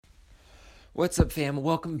What's up, fam?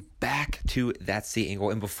 Welcome back to That's the Angle.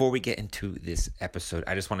 And before we get into this episode,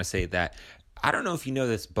 I just want to say that I don't know if you know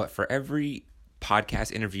this, but for every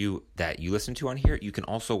podcast interview that you listen to on here, you can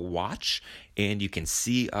also watch and you can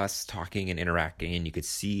see us talking and interacting, and you can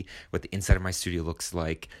see what the inside of my studio looks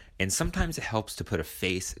like. And sometimes it helps to put a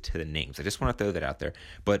face to the names. I just want to throw that out there.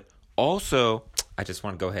 But also, I just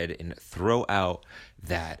want to go ahead and throw out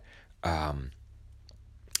that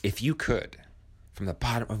if you could, from the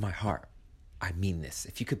bottom of my heart, I mean this,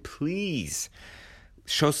 if you could please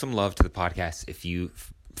show some love to the podcast, if you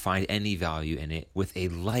find any value in it, with a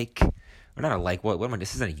like, or not a like, what am I,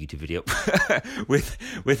 this isn't a YouTube video, with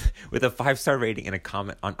a 5-star rating and a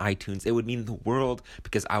comment on iTunes. It would mean the world,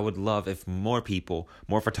 because I would love if more people,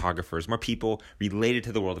 more photographers, more people related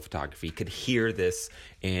to the world of photography could hear this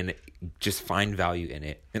and just find value in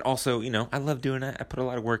it. And also, I love doing it. I put a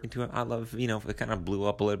lot of work into it. I love, if it kind of blew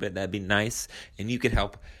up a little bit, that'd be nice. And you could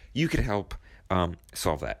help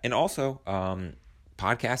solve that. And also,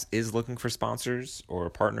 podcast is looking for sponsors or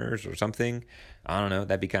partners or something. I don't know.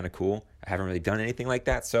 That'd be kind of cool. I haven't really done anything like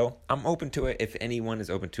that, so I'm open to it. If anyone is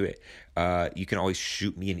open to it, you can always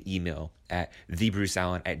shoot me an email at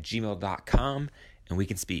thebruceallen@gmail.com and we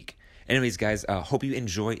can speak. Anyways, guys, hope you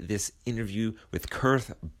enjoy this interview with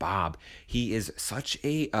Kurth Bob. He is such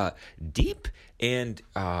a deep and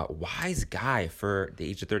wise guy for the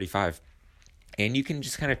age of 35. And you can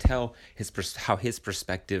just kind of tell how his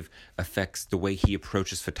perspective affects the way he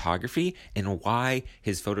approaches photography and why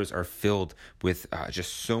his photos are filled with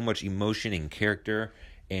just so much emotion and character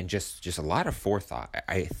and just a lot of forethought.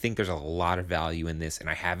 I think there's a lot of value in this, and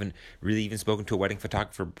I haven't really even spoken to a wedding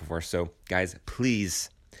photographer before. So, guys, please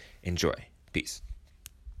enjoy. Peace.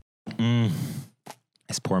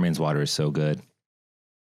 This poor man's water is so good.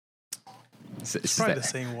 It's probably the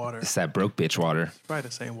same water. It's that broke bitch water. It's probably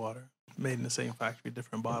the same water. Made in the same factory,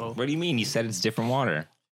 different bottle. What do you mean? You said it's different water.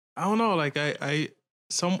 I don't know. Like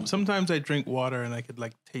sometimes I drink water and I could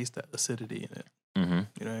like taste that acidity in it. Mm-hmm.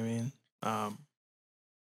 You know what I mean?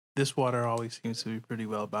 This water always seems to be pretty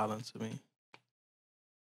well balanced to me.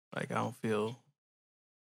 Like I don't feel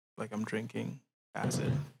like I'm drinking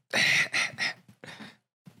acid.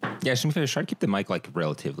 Yeah, try to keep the mic like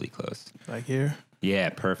relatively close. Like here? Yeah,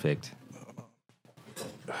 perfect.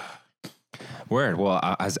 Word. Well,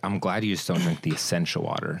 I'm glad you just don't drink the Essentia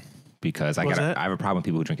water, because I have a problem with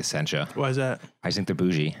people who drink Essentia. Why is that? I just think they're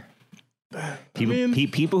bougie.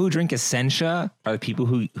 People who drink Essentia are the people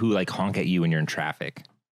who like honk at you when you're in traffic.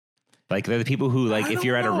 Like they're the people who like they're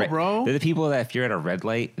the people that if you're at a red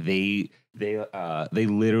light, they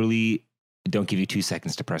literally don't give you 2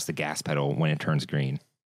 seconds to press the gas pedal when it turns green.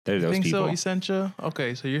 They're those people. So Essentia?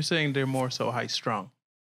 Okay, so you're saying they're more so high strung.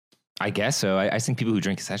 I guess so. I think people who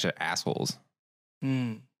drink Essentia are assholes.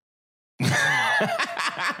 I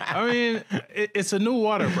mean, it's a new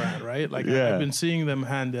water brand, right? Like I've been seeing them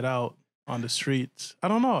hand it out on the streets. I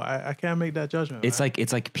don't know. I can't make that judgment. It's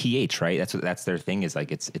like pH, right? That's their thing. Is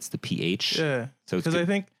like it's the pH. Yeah. So because I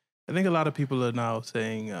think a lot of people are now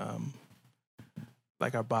saying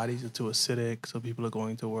like our bodies are too acidic, so people are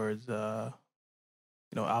going towards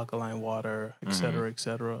alkaline water, et cetera, et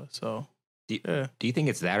cetera. So do you think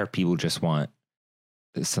it's that, or people just want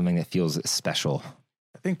something that feels special?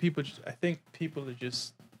 I think people are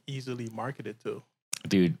just easily marketed to.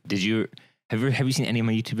 Dude, have you seen any of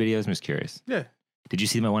my YouTube videos? I'm just curious. Yeah. Did you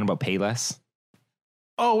see my one about Payless?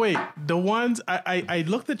 Oh wait, the ones I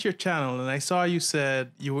looked at your channel and I saw you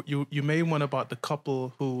said you made one about the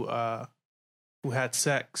couple who had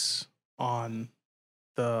sex on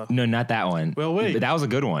the. No, not that one. Well, wait, that was a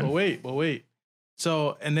good one. Well, wait.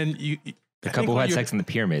 So and then the couple who had sex in the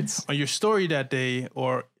pyramids. On your story that day,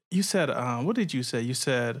 or you said, what did you say? You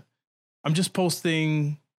said, I'm just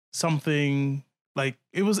posting something like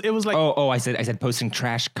it was like. Oh, I said posting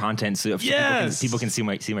trash content so people can see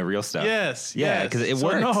my real stuff. Yes. Yeah, because it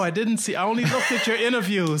works. No, I didn't see. I only looked at your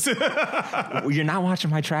interviews. You're not watching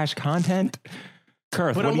my trash content,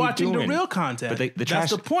 Kurth. But I'm watching the real content. But the trash,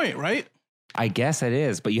 that's the point, right? I guess it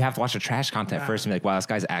is, but you have to watch the trash content first and be like, wow, this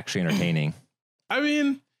guy's actually entertaining. I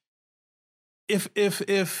mean, if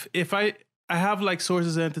I have like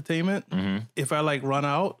sources of entertainment, if I like run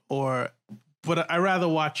out but I rather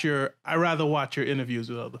watch your interviews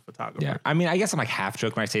with other photographers. Yeah, I mean, I guess I'm like half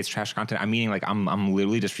joking when I say it's trash content. I'm meaning like I'm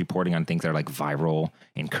literally just reporting on things that are like viral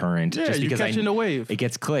and current. Yeah, just you're because catching the wave. It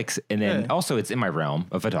gets clicks, and then also it's in my realm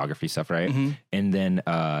of photography stuff, right? Mm-hmm. And then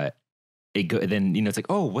it's like,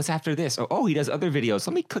 oh, what's after this? Oh, he does other videos.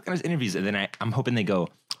 Let me click on his interviews, and then I'm hoping they go,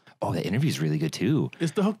 oh, the interview's really good too.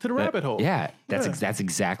 It's the hook to the rabbit hole. Yeah, that's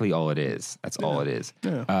exactly all it is. That's all it is.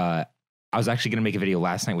 Yeah. I was actually going to make a video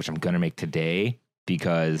last night, which I'm going to make today,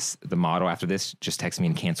 because the model after this just texted me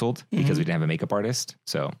and canceled because we didn't have a makeup artist.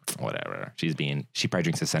 So whatever. She probably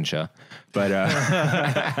drinks Essentia, but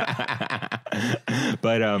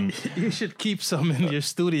you should keep some in your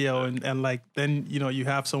studio and like, then, you know, you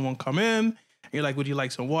have someone come in, you're like, would you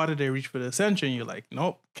like some water? They reach for the Essentia and you're like,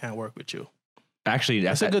 nope, can't work with you. Actually,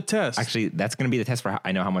 that's a good test. Actually, that's going to be the test for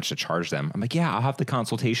I know how much to charge them. I'm like, yeah, I'll have the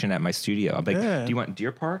consultation at my studio. I'm like, do you want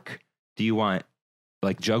Deer Park? Do you want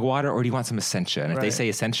like jug water, or do you want some Essentia? And if they say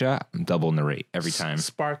Essentia, I'm doubling the rate every time.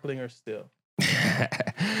 Sparkling or still.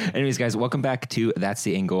 Anyways, guys, welcome back to That's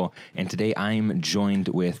the Angle. And today I'm joined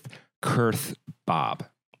with Kurth Bob,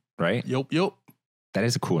 right? Yup. That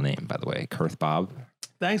is a cool name, by the way, Kurth Bob.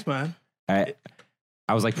 Thanks, man. I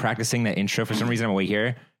was like practicing that intro for some reason on my way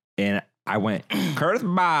here, and I went Kurth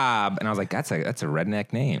Bob, and I was like, that's a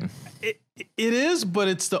redneck name. It is,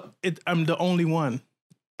 but I'm the only one.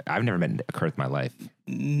 I've never met a Kurth in my life.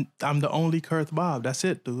 I'm the only Kurth Bob. That's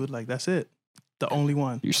it, dude. Like, that's it. The only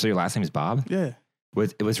one. So your last name is Bob? Yeah.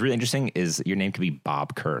 What's really interesting is your name could be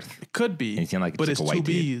Bob Kurth. It could be. And you seem like but it's like a white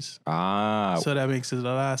two B's. Dude. Ah. So that makes it the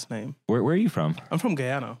last name. Where are you from? I'm from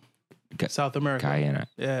Guyana. South America. Guyana.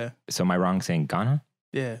 Yeah. So am I wrong saying Ghana?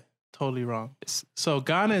 Yeah. Totally wrong. So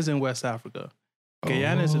Ghana is in West Africa.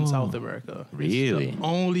 Guyana is in South America. Really? It's the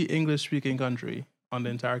only English-speaking country on the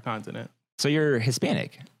entire continent. So you're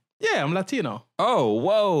Hispanic? Yeah, I'm Latino. Oh,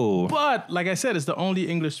 whoa! But like I said, it's the only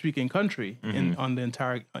English-speaking country in the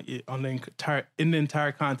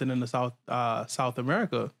entire continent of South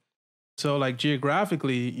America. So like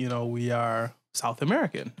geographically, you know, we are South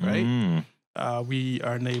American, right? We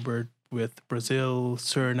are neighbored with Brazil,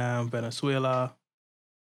 Suriname, Venezuela,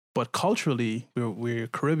 but culturally we're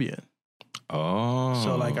Caribbean. Oh.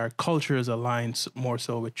 So like our culture is aligned more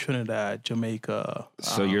so with Trinidad, Jamaica.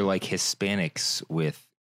 So you're like Hispanics with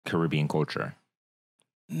Caribbean culture.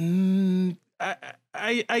 I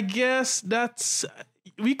guess that's,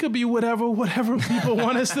 we could be whatever people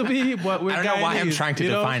want us to be, but we're I don't know why I'm trying to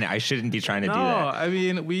define it. I shouldn't be trying to do that. No, I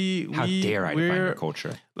mean How dare I define your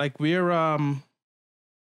culture? Like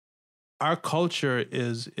our culture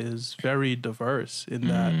is very diverse in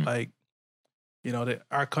that, like, you know,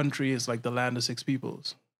 our country is like the land of six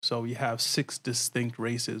peoples. So we have 6 distinct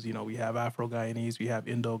races. You know, we have Afro-Guyanese, we have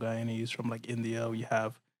Indo-Guyanese from like India, we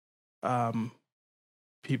have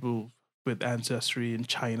people with ancestry in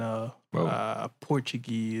China,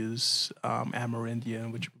 Portuguese,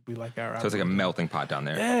 Amerindian, which would be like our... So it's like a melting pot down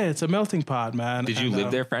there. Yeah, it's a melting pot, man. Did you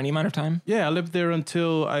live there for any amount of time? Yeah, I lived there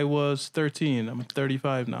until I was 13. I'm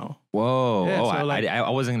 35 now. Whoa. Yeah,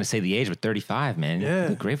 I wasn't going to say the age, but 35, man. Yeah. You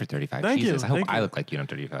look great for 35. Thank Jesus, you. I hope I look like you when I'm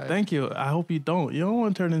 35. Thank you. I hope you don't. You don't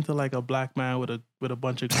want to turn into like a black man with a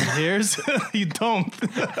bunch of gray hairs. You don't.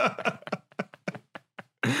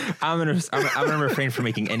 I'm gonna refrain from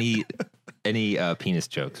making any penis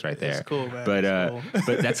jokes right there. It's cool, man. But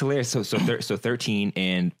but that's hilarious. So 13,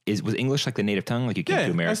 and was English like the native tongue? Like you came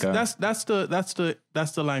to America? That's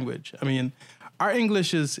the language. I mean, our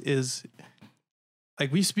English is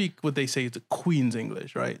like, we speak what they say is the Queen's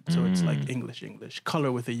English, right? So it's like English,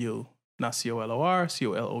 color with a U, not COLOR,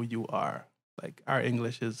 COLOUR. Like our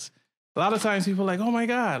English is, a lot of times people are like, oh my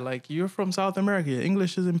God, like you're from South America, your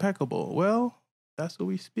English is impeccable. Well, that's what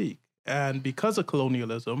we speak. And because of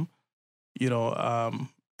colonialism, you know,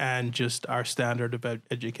 and just our standard of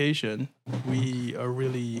education, we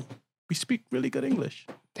speak really good English.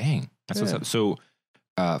 Dang, that's what's up. So,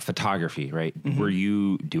 photography, right? Were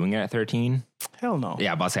you doing it at 13? Hell no.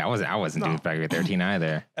 Yeah, I'm about to say I wasn't doing photography at 13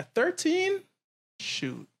 either. At 13,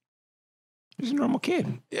 shoot, I was a normal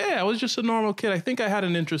kid. Yeah, I was just a normal kid. I think I had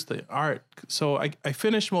an interest in art, so I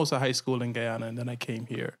finished most of high school in Guyana, and then I came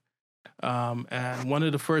here. And one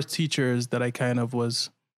of the first teachers that I kind of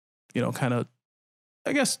was, you know,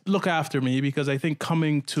 I guess, look after me, because I think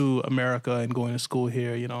coming to America and going to school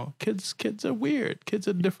here, you know, kids are weird. Kids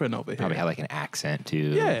are different over here. Probably had like an accent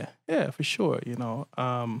too. Yeah, for sure. You know,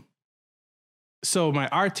 so my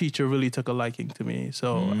art teacher really took a liking to me.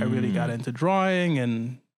 So I really got into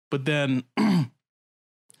drawing, but then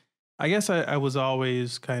I guess I was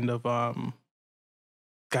always kind of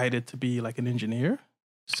guided to be like an engineer.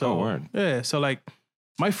 So yeah, so like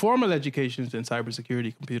my formal education is in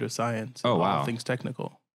cybersecurity, computer science. Oh, wow. All things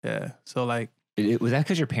technical. Yeah. So like, was that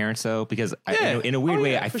because your parents though? Because in a weird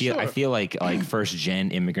way, I feel like first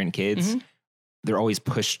gen immigrant kids, they're always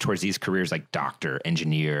pushed towards these careers like doctor,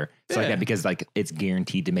 engineer, like that, because like it's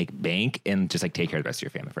guaranteed to make bank and just like take care of the rest of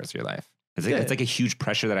your family for the rest of your life. It's like a huge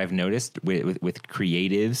pressure that I've noticed with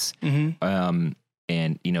creatives.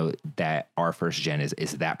 And, you know, that our first gen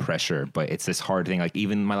is that pressure, but it's this hard thing. Like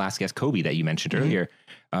even my last guest, Kobe, that you mentioned earlier,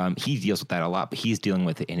 he deals with that a lot, but he's dealing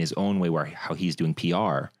with it in his own way how he's doing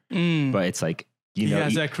PR. But it's like, you know, he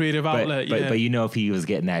has that creative outlet. But you know, if he was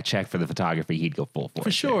getting that check for the photography, he'd go full force.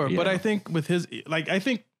 For sure. There, but I think with his, like, I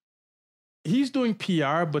think he's doing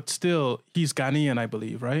PR, but still he's Ghanaian, I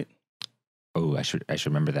believe, right? Oh, I should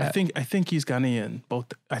remember that. I think he's Ghanaian.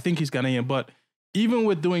 I think he's Ghanaian, but even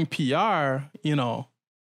with doing PR, you know,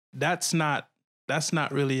 that's not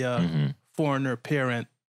really a foreigner parent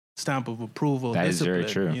stamp of approval. That is very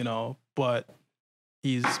true. You know, but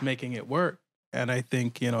he's making it work. And I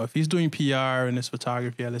think, you know, if he's doing PR and his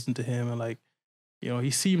photography, I listen to him and like, you know,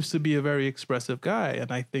 he seems to be a very expressive guy.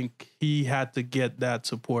 And I think he had to get that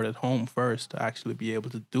support at home first to actually be able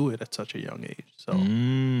to do it at such a young age. So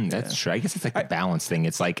that's true. I guess it's like the balance thing.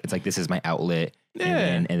 It's like this is my outlet.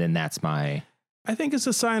 And then that's my. I think it's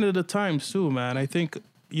a sign of the times too, man. I think,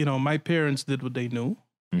 you know, my parents did what they knew.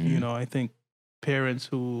 You know, I think parents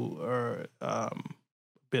who are a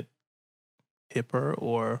bit hipper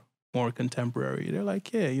or more contemporary, they're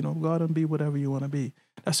like, yeah, you know, go out and be whatever you want to be.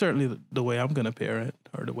 That's certainly the way I'm going to parent,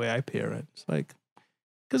 or the way I parent. It's like,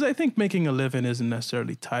 because I think making a living isn't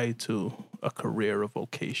necessarily tied to a career or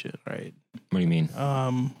vocation, right? What do you mean?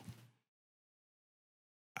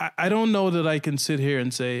 I don't know that I can sit here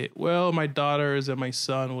and say, well, my daughters and my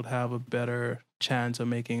son would have a better chance of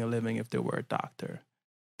making a living if they were a doctor.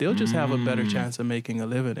 They'll just have a better chance of making a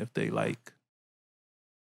living if they like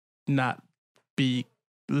not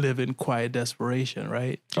live in quiet desperation,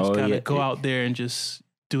 right? Just kind of go out there and just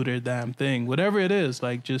do their damn thing. Whatever it is,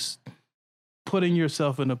 like just putting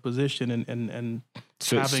yourself in a position and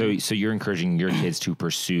so you're encouraging your kids to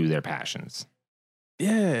pursue their passions.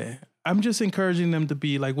 Yeah. I'm just encouraging them to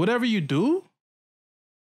be like, whatever you do,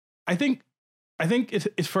 I think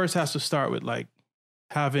it first has to start with like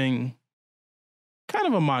having kind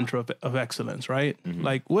of a mantra of excellence, right?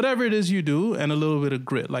 Like whatever it is you do and a little bit of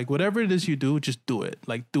grit, like whatever it is you do, just do it,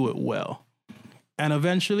 like do it well. And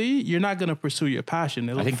eventually you're not going to pursue your passion.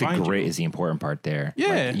 I think the grit is the important part there.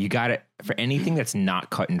 Yeah. Like, you got to, for anything that's not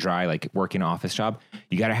cut and dry, like working an office job,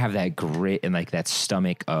 you got to have that grit and like that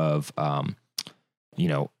stomach of, you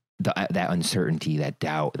know, that uncertainty, that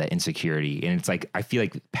doubt, that insecurity. And it's like, I feel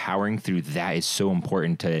like powering through that is so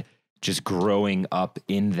important to just growing up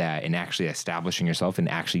in that and actually establishing yourself and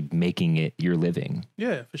actually making it your living.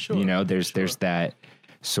 Yeah, for sure. You know, there's that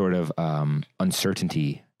sort of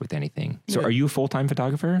uncertainty with anything. So are you a full-time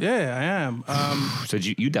photographer? Yeah, I am. So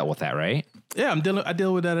you dealt with that, right? Yeah, I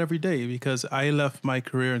deal with that every day because I left my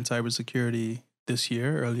career in cybersecurity earlier this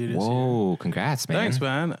year. Whoa, congrats, man. Thanks,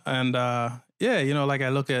 man. And yeah, you know, like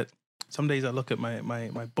some days I look at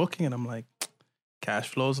my booking and I'm like, cash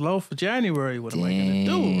flow's low for January. What am I going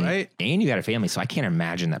to do, right? And you got a family, so I can't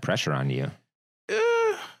imagine that pressure on you.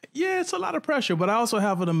 Yeah, it's a lot of pressure, but I also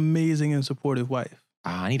have an amazing and supportive wife.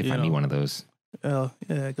 I need to find me one of those. Well,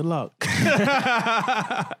 yeah, good luck.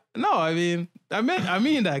 No, I mean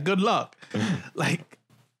that. Good luck. Like,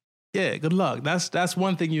 yeah, good luck. That's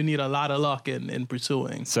one thing you need a lot of luck in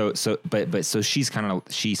pursuing. So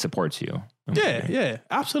she supports you. Yeah,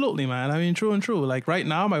 absolutely, man. I mean, true and true. Like right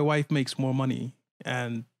now, my wife makes more money,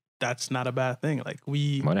 and that's not a bad thing. Like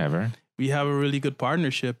we have a really good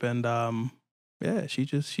partnership, and yeah,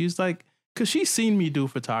 she's like, because she's seen me do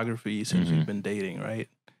photography since we've been dating, right?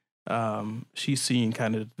 She's seen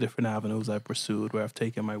kind of the different avenues I pursued, where I've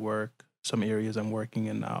taken my work, some areas I'm working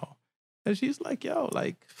in now, and she's like, "Yo,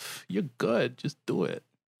 like you're good, just do it."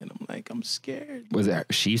 And I'm like, "I'm scared." Was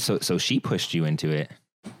that she? So she pushed you into it.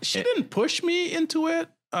 She didn't push me into it.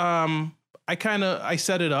 I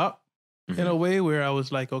set it up in a way where I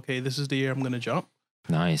was like, okay, this is the year I'm gonna jump.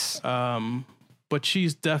 Nice. But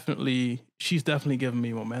she's definitely given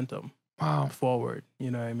me momentum. Wow. Forward.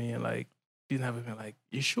 You know what I mean? Like she's never been like,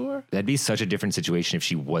 you sure? That'd be such a different situation if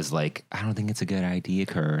she was like, I don't think it's a good idea,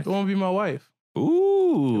 Kurt. It won't be my wife.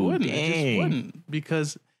 Ooh. It wouldn't. Dang. It just wouldn't.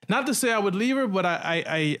 Because not to say I would leave her, but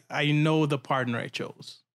I know the partner I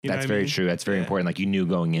chose. That's very true. That's very important. Like you knew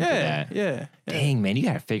going into that. Yeah. Dang, man, you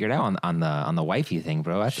got to figure it out on the wifey thing,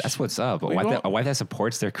 bro. That's what's up. A wife that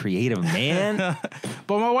supports their creative, man.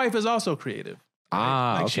 But my wife is also creative.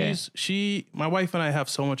 Right? Like okay. My wife and I have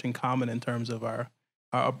so much in common in terms of our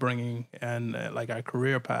upbringing and like our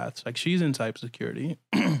career paths. Like she's in cybersecurity.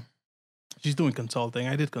 She's doing consulting.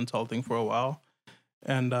 I did consulting for a while,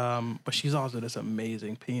 and but she's also this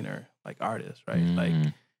amazing painter, like artist, right? Like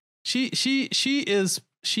she is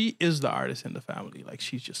the artist in the family. Like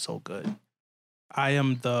she's just so good.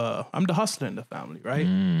 I'm the hustler in the family, right?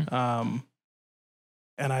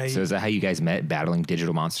 So is that how you guys met, battling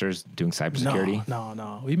digital monsters, doing cybersecurity?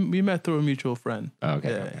 No. We met through a mutual friend. Oh, okay.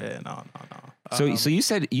 Yeah, no. So you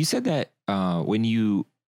said that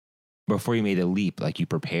before you made the leap, like you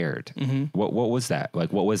prepared. Mm-hmm. What was that?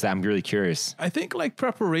 Like, what was that? I'm really curious. I think like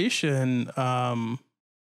preparation,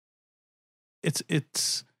 it's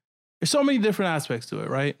there's so many different aspects to it,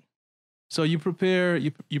 right? So you prepare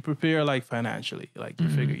like financially, like you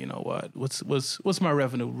figure, you know what's my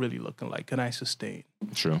revenue really looking like? Can I sustain?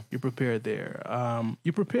 True. You prepare there.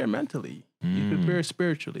 You prepare mentally. You prepare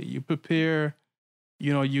spiritually. You prepare,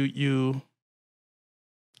 you.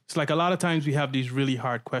 It's like a lot of times we have these really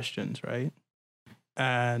hard questions, right?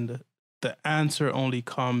 And the answer only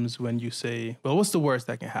comes when you say, well, what's the worst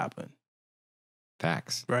that can happen?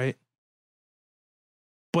 Facts. Right?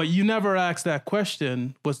 But you never ask that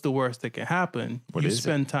question, what's the worst that can happen? You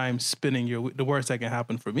spend time spinning the worst that can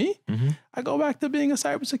happen for me. Mm-hmm. I go back to being a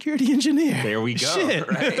cybersecurity engineer. There we go. Shit.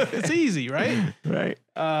 Right? It's easy, right? Right.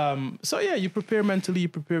 So yeah, you prepare mentally, you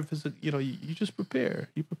prepare physically, you just prepare.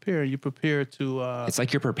 You prepare to... It's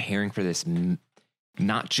like you're preparing for this,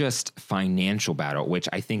 not just financial battle, which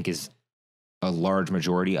I think is a large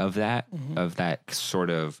majority of that, sort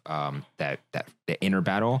of, the inner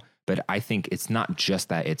battle. But I think it's not just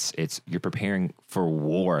that. It's you're preparing for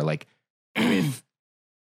war, like with,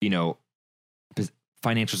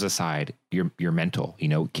 financials aside, your mental.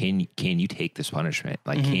 Can you take this punishment?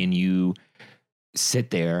 Like, can you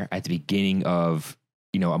sit there at the beginning of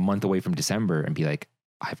a month away from December and be like,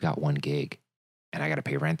 I've got one gig, and I got to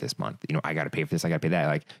pay rent this month. I got to pay for this. I got to pay that.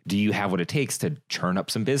 Like, do you have what it takes to churn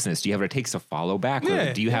up some business? Do you have what it takes to follow back?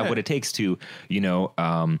 Yeah, do you have what it takes to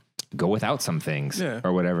go without some things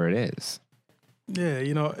or whatever it is? Yeah,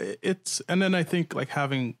 it's, and then I think like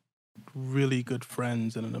having really good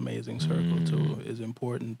friends in an amazing circle too is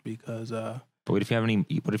important because. But what if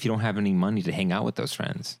you don't have any money to hang out with those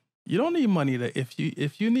friends? You don't need money to if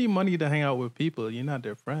you need money to hang out with people, you're not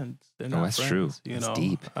their friends. They're not that's friends, true. That's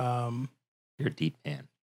deep. You're a deep man.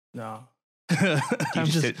 No. I'm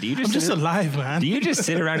just alive, man. Do you just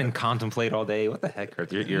sit around and contemplate all day? What the heck,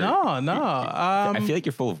 Kurt? No. I feel like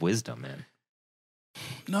you're full of wisdom, man.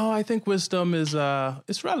 No, I think wisdom is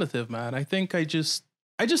it's relative, man. I think I just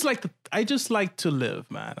like to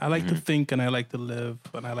live, man. I like to think and I like to live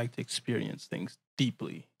and I like to experience things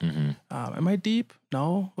deeply. Am I deep?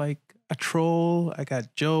 No. Like a troll. I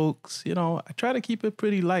got jokes. I try to keep it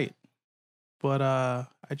pretty light, but I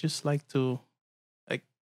just like to.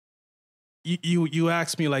 You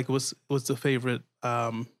asked me like what's the favorite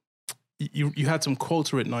you had some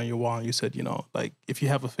quotes written on your wall and you said like if you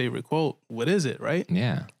have a favorite quote, what is it, right?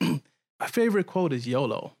 Yeah. My favorite quote is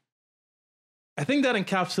YOLO. I think that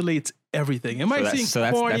encapsulates everything. It might seem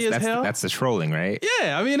corny as hell. That's the trolling, right?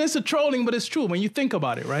 Yeah, I mean it's a trolling, but it's true when you think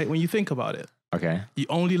about it, right? When you think about it. Okay. You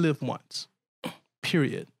only live once.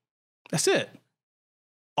 Period. That's it.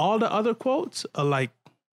 All the other quotes are like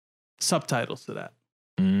subtitles to that.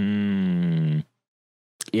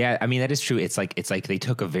 Yeah, I mean that is true. It's like they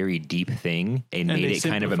took a very deep thing and made it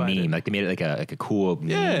kind of a meme. Like they made it like a cool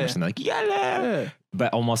meme or something like YOLO. Yeah.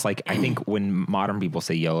 But almost like I think when modern people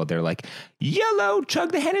say YOLO, they're like YOLO,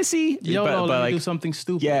 chug the Hennessy. YOLO, but like, do something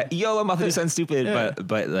stupid. Yeah, YOLO, I'm about to do something stupid. Yeah.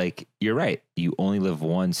 But like you're right. You only live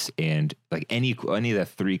once, and like any of the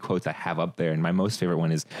three quotes I have up there, and my most favorite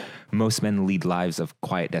one is most men lead lives of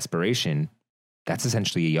quiet desperation. That's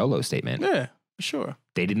essentially a YOLO statement. Yeah, for sure.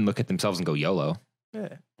 They didn't look at themselves and go YOLO. Yeah.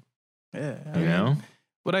 I mean,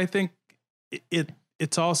 but I think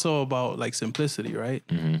it's also about like simplicity, right?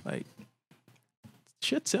 Like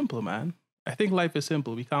shit's simple, man. I think life is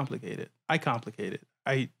simple. We complicate it. I complicate it.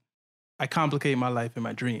 I complicate my life in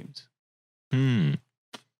my dreams. In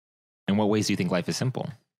what ways do you think life is simple?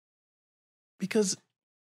 Because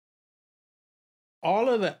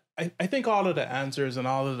I think all of the answers and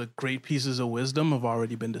all of the great pieces of wisdom have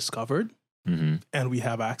already been discovered, and we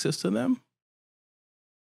have access to them.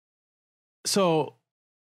 So,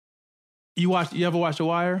 you ever watch The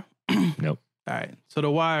Wire? Nope. All right. So The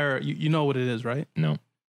Wire, you know what it is, right? No.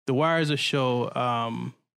 The Wire is a show.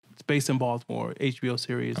 It's based in Baltimore, HBO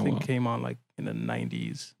series. I think it came on like in the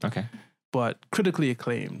 90s. Okay. But critically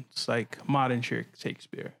acclaimed. It's like modern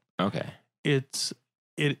Shakespeare. Okay.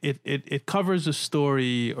 It covers a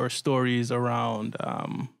story or stories around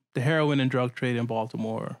the heroin and drug trade in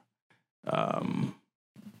Baltimore.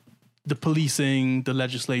 The policing, the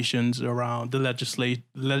legislations around the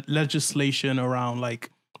legislation around like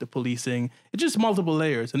the policing. It's just multiple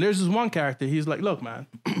layers. And there's this one character. He's like, look, man,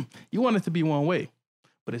 you want it to be one way,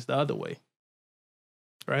 but it's the other way.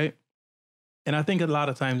 Right? And I think a lot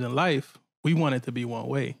of times in life, we want it to be one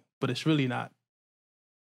way, but it's really not.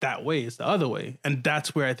 that way. It's the other way. And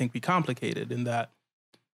that's where I think we complicate it, in that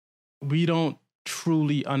we don't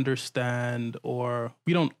truly understand, or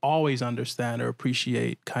we don't always understand or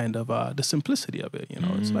appreciate kind of the simplicity of it. You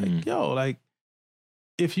know, it's like, yo, like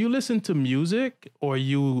if you listen to music or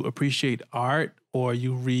you appreciate art or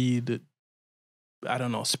you read, I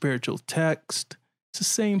don't know, spiritual text, it's the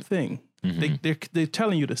same thing. They're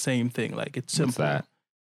telling you the same thing. Like, it's simple. What's that?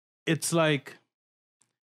 It's like,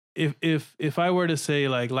 if I were to say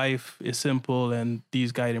like life is simple and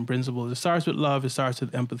these guiding principles, it starts with love, it starts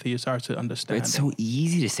with empathy, it starts with understanding. It's so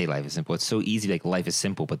easy to say life is simple. It's so easy, like life is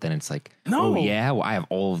simple, but then it's like, no, oh yeah, well, I have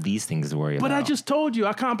all of these things to worry about. But I just told you,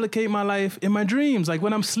 I complicate my life in my dreams. Like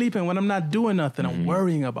when I'm sleeping, when I'm not doing nothing, I'm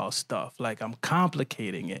worrying about stuff. Like I'm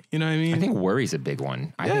complicating it. You know what I mean? I think worry's a big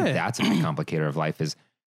one. I think that's a big complicator of life. Is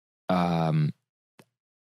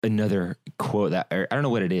another quote that, or I don't know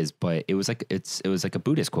what it is, but it was like a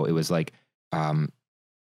Buddhist quote. It was like,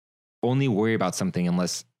 only worry about something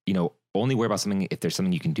only worry about something if there's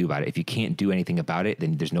something you can do about it. If you can't do anything about it,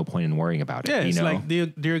 then there's no point in worrying about it. Yeah, it's like,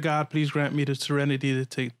 dear God, please grant me the serenity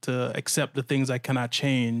to accept the things I cannot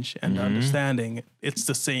change, and the understanding. It's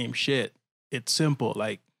the same shit. It's simple.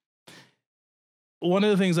 Like one of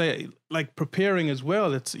the things I like preparing as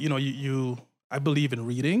well. It's, I believe in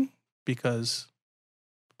reading, because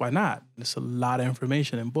why not? There's a lot of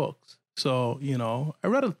information in books. So, I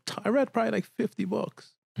read probably like 50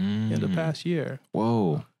 books in the past year.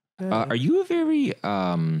 Whoa. Yeah. Are you a very,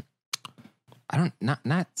 how do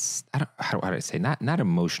I say, not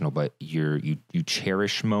emotional, but you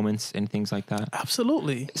cherish moments and things like that?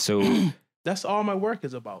 Absolutely. So that's all my work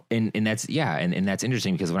is about. And that's, and that's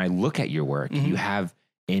interesting, because when I look at your work, you have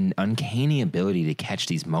an uncanny ability to catch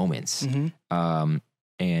these moments.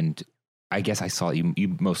 And I guess I saw you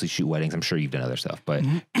mostly shoot weddings. I'm sure you've done other stuff, but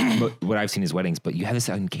what I've seen is weddings. But you have this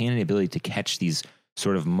uncanny ability to catch these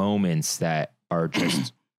sort of moments that are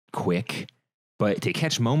just quick. But to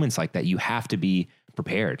catch moments like that, you have to be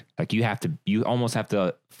prepared. Like you almost have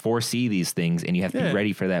to foresee these things, and you have to be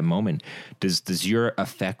ready for that moment. Does your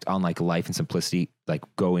effect on like life and simplicity like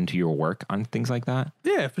go into your work on things like that?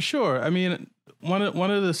 Yeah, for sure. I mean, one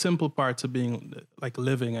of the simple parts of being like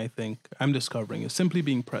living, I think I'm discovering, is simply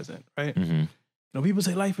being present, right? People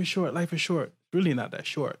say life is short. Life is short. Really not that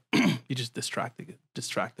short. You're just distracted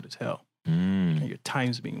as hell. And your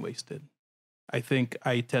time's being wasted. I think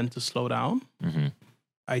I tend to slow down.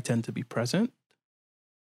 I tend to be present.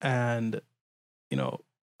 And,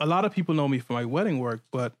 a lot of people know me for my wedding work,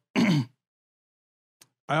 but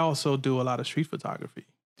I also do a lot of street photography.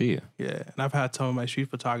 Do you? Yeah. And I've had some of my street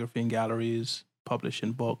photography in galleries, published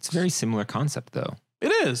in books. It's a very similar concept, though.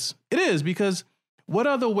 It is, because what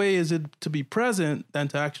other way is it to be present than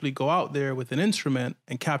to actually go out there with an instrument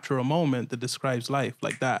and capture a moment that describes life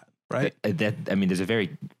like that, right? There's a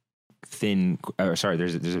very there's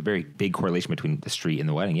a very big correlation between the street and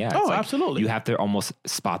the wedding. Yeah. Oh, absolutely. You have to almost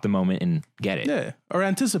spot the moment and get it. Yeah. Or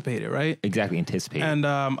anticipate it, right? Exactly. Anticipate. And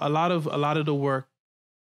a lot of the work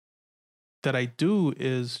that I do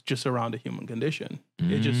is just around the human condition.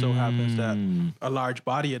 It just so happens that a large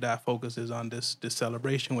body of that focuses on this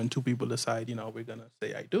celebration when two people decide, we're going to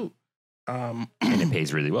say I do. And it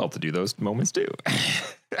pays really well to do those moments too.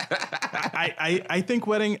 I think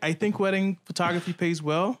wedding photography pays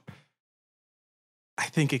well. I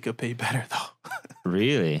think it could pay better though.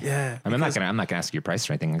 Really? Yeah. I'm not gonna ask you your price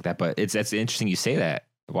or anything like that, but that's interesting you say that.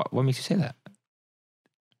 What makes you say that?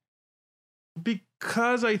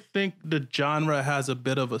 Because I think the genre has a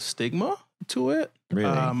bit of a stigma to it.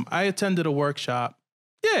 Really? I attended a workshop.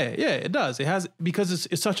 Yeah, it does. It has, because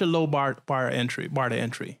it's such a low bar to entry.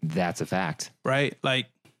 That's a fact. Right? Like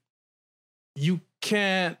you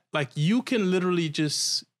can literally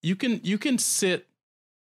just you can sit.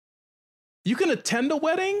 You can attend a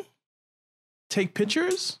wedding, take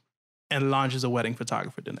pictures, and launch as a wedding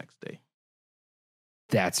photographer the next day.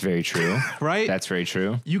 That's very true. Right? That's very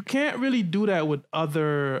true. You can't really do that with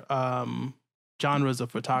other genres of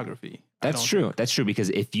photography. That's true. That's true, because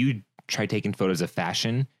if you try taking photos of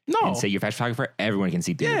fashion and say you're a fashion photographer, everyone can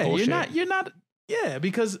see through your bullshit. You're not. Yeah,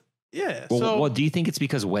 because Well, do you think it's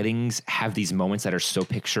because weddings have these moments that are so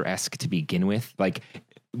picturesque to begin with? Like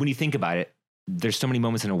when you think about it, there's so many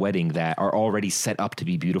moments in a wedding that are already set up to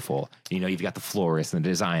be beautiful. You've got the florists and the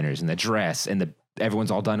designers and the dress and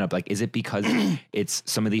everyone's all done up. Like, is it because it's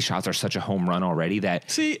some of these shots are such a home run already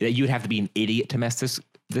that you'd have to be an idiot to mess this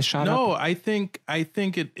shot up? No, I think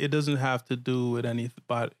it doesn't have to do with anything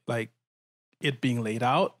but like it being laid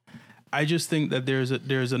out. I just think that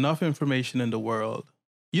there's enough information in the world.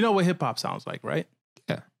 You know what hip hop sounds like, right?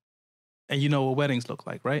 Yeah. And you know what weddings look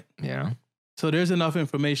like, right? Yeah. So there's enough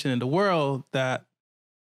information in the world that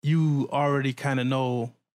you already kind of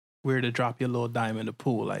know where to drop your little dime in the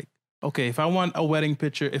pool. Like, okay, if I want a wedding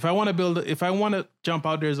picture, if I want to jump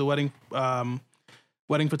out there as a wedding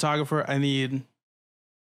photographer, I need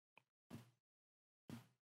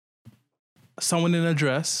someone in a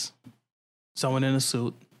dress, someone in a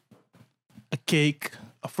suit, a cake,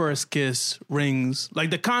 a first kiss, rings.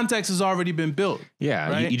 Like the context has already been built.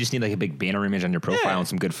 Yeah, right? you just need like a big banner image on your profile and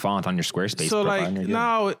some good font on your Squarespace. So profile, like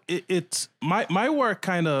now it's my work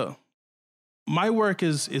my work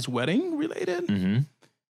is wedding related. Mm-hmm.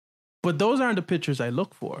 But those aren't the pictures I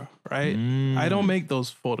look for, right? I don't make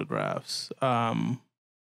those photographs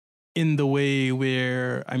in the way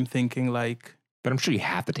where I'm thinking like. But I'm sure you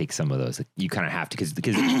have to take some of those. You kind of have to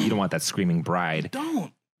because you don't want that screaming bride.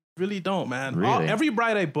 Really don't, man. Really? Every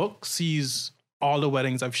bride I book sees all the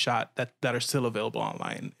weddings I've shot that are still available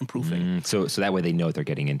online and proofing. So that way they know what they're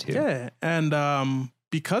getting into. Yeah, and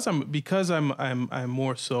because I'm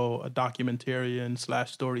more so a documentarian /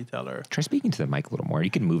 storyteller. Try speaking to the mic a little more. You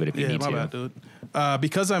can move it if you need to. Yeah, my bad, dude.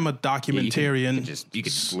 Because I'm a documentarian, you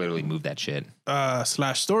can just literally move that shit. /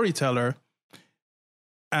 storyteller,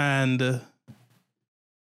 and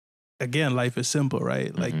again, life is simple,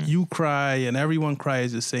 right? Like you cry and everyone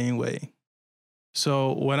cries the same way.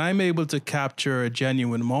 So when I'm able to capture a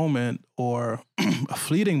genuine moment or a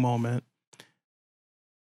fleeting moment,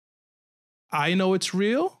 I know it's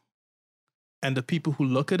real, and the people who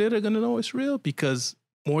look at it are going to know it's real because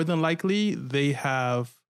more than likely they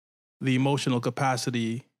have the emotional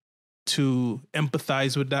capacity to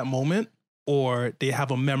empathize with that moment, or they have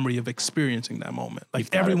a memory of experiencing that moment.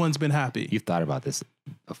 Like everyone's been happy. You've thought about this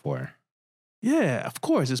before. Yeah, of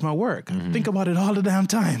course. It's my work. Think about it all the damn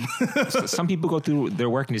time. Some people go through their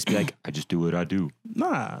work and just be like, I just do what I do.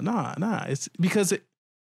 Nah. It's because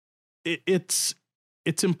it's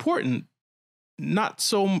important.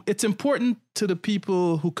 It's important to the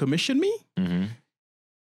people who commission me. And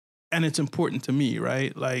it's important to me,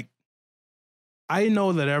 right? Like, I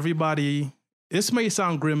know that everybody, this may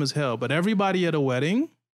sound grim as hell, but everybody at a wedding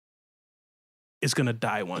is going to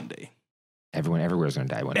die one day. Everyone everywhere is going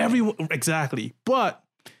to die one day. Exactly. But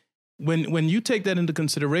when you take that into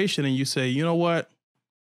consideration and you say, you know what?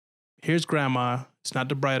 Here's grandma. It's not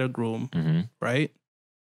the bride or groom, right?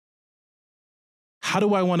 How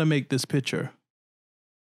do I want to make this picture?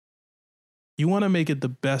 You want to make it the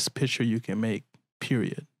best picture you can make,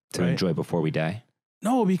 period. To enjoy before we die?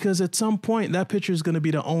 No, because at some point, that picture is going to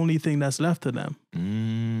be the only thing that's left of them.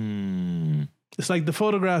 It's like the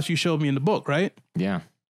photographs you showed me in the book, right? Yeah.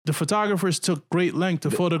 The photographers took great length to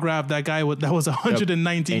photograph that guy that was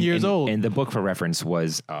 119 years old. And the book for reference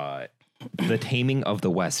was The Taming of the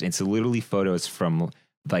West. It's literally photos from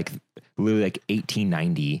like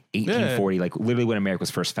 1890, 1840, like literally when America was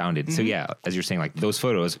first founded. So yeah, as you're saying, like those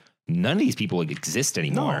photos, none of these people exist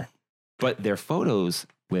anymore. No. But their photos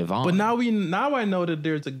live on. But now I know that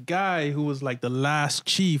there's a guy who was like the last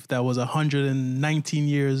chief that was 119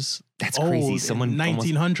 years That's old crazy. Someone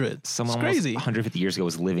 1900. Someone it's crazy. 150 years ago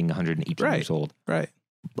was living 118 years old. Right.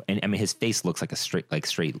 And I mean, his face looks like a straight coarse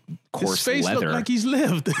leather. His face looks like he's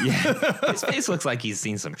lived. Yeah. His face looks like he's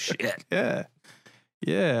seen some shit. Yeah.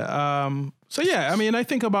 So yeah, I mean, I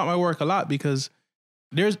think about my work a lot because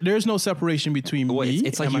there's no separation between me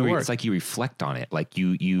it's like and my work. It's like you reflect on it. Like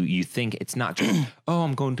you think it's not just, oh,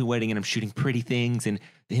 I'm going to a wedding and I'm shooting pretty things and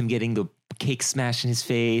him getting the cake smashed in his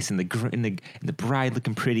face and the bride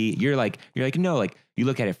looking pretty. You're like no, like you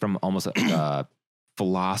look at it from almost a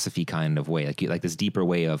philosophy kind of way, like this deeper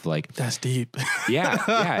way of like that's deep.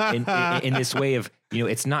 Yeah. In this way of,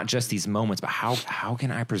 it's not just these moments, but how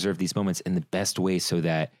can I preserve these moments in the best way so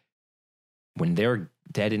that when they're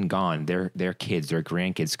dead and gone, their kids, their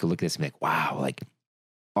grandkids could look at this and be like, wow, like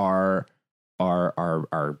our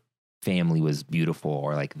family was beautiful,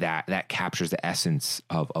 or like that captures the essence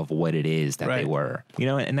of what it is that they were,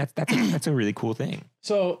 and that's a really cool thing.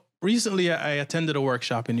 So recently I attended a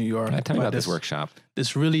workshop in New York. Tell me about this workshop.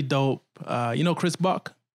 This really dope, Chris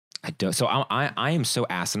Buck? I don't. So I am so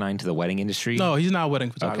asinine to the wedding industry. No, he's not a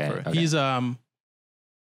wedding photographer. Okay. He's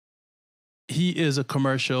he is a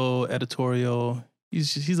commercial editorial.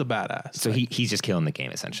 He's a badass. So he's just killing the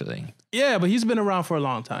game essentially. Yeah, but he's been around for a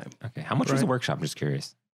long time. Okay. How much was the workshop? I'm just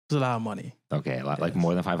curious. It was a lot of money. Okay, a lot, like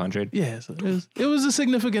more than 500. Yeah, so it was a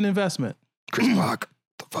significant investment. Chris Buck,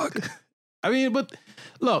 the fuck. I mean, but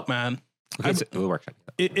look, man. Okay, so the workshop.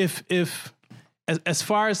 If as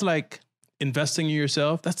far as like investing in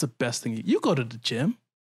yourself, that's the best thing. You go to the gym.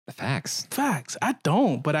 Facts. I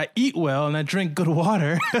don't, but I eat well and I drink good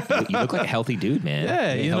water. You look like a healthy dude, man.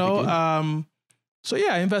 Yeah, So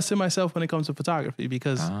yeah, I invest in myself when it comes to photography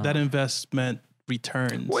because that investment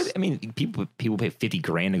returns. I mean, people pay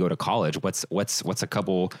 $50,000 to go to college. What's a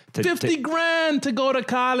couple to $50,000 to go to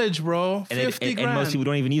college, bro? $50,000. And most people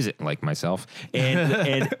don't even use it, like myself.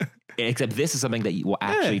 And except this is something that will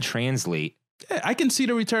actually translate. Yeah, I can see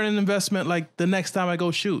the return on investment like the next time I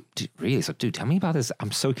go shoot. Dude, really? So, dude, tell me about this.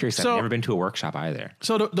 I'm so curious. I've never been to a workshop either.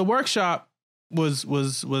 So the workshop was it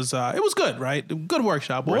was good, right? Good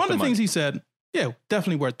workshop. But one of the things he said, yeah,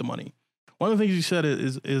 definitely worth the money. One of the things he said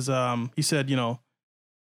is he said, you know,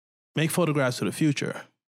 make photographs for the future.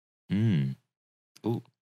 Ooh.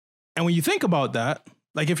 And when you think about that,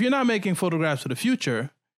 like if you're not making photographs for the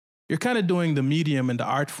future, you're kind of doing the medium and the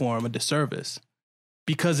art form a disservice.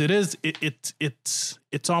 Because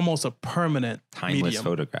it's almost a permanent timeless medium.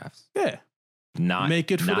 Photographs. Yeah. Not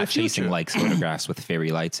make it for not the chasing future. like photographs with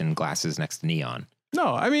fairy lights and glasses next to neon.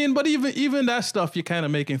 No, I mean, but even that stuff you're kind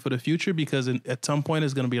of making for the future because at some point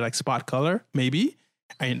it's going to be like spot color, maybe.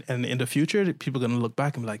 And in the future, people are going to look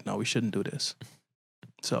back and be like, no, we shouldn't do this.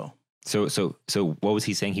 So what was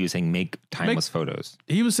he saying? He was saying make timeless photos.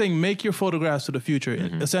 He was saying make your photographs to the future.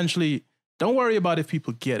 Mm-hmm. Essentially, don't worry about if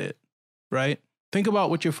people get it, right? Think about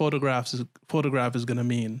what your photograph is going to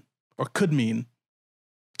mean or could mean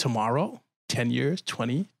tomorrow, 10 years,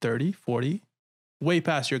 20, 30, 40, way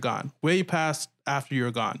past you're gone, way past after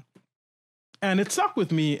you're gone. And it stuck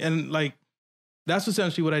with me. And like, that's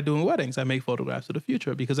essentially what I do in weddings. I make photographs of the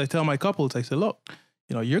future because I tell my couples, I say, look,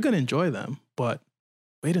 you know, you're going to enjoy them, but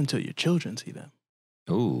wait until your children see them.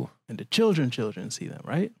 Ooh. And the children see them,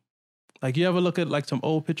 right? Like you ever look at like some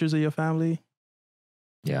old pictures of your family?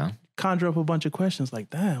 Yeah. Conjure up a bunch of questions like,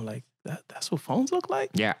 damn, like that's what phones look like?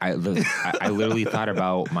 Yeah, I literally thought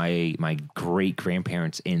about my great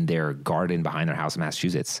grandparents in their garden behind their house in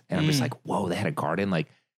Massachusetts. And I'm just like, whoa, they had a garden, like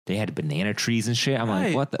they had banana trees and shit. I'm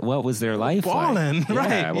like, what was their life Balling, like? Right.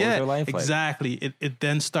 Yeah, what was their life exactly. Like? It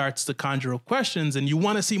then starts to conjure up questions and you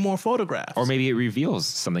want to see more photographs. Or maybe it reveals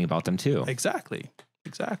something about them too. Exactly.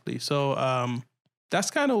 So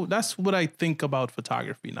that's what I think about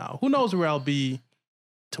photography now. Who knows where I'll be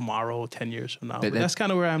tomorrow, 10 years from now. But that's kind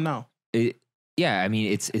of where I am now. Yeah, I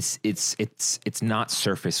mean, it's not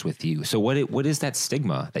surface with you. So what is that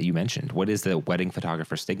stigma that you mentioned? What is the wedding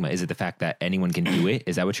photographer stigma? Is it the fact that anyone can do it?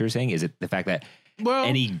 Is that what you're saying? Is it the fact that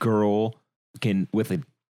any girl can with a?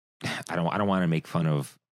 I don't want to make fun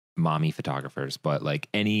of mommy photographers, but like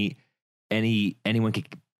anyone can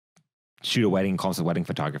shoot a wedding and call themselves a wedding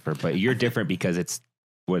photographer. But you're different because it's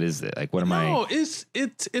what is it like? What am I? No,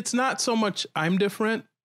 it's not so much I'm different.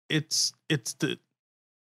 It's the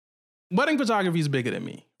wedding photography is bigger than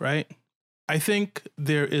me, right? I think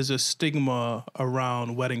there is a stigma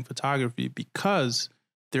around wedding photography because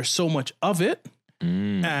there's so much of it,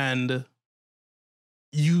 and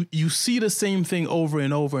you see the same thing over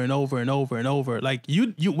and over and over and over and over. Like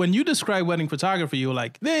you when you describe wedding photography, you're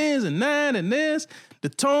like this and that and this. The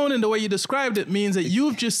tone and the way you described it means that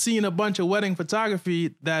you've just seen a bunch of wedding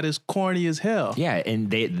photography that is corny as hell. Yeah, and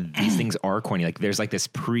these things are corny. Like there's like this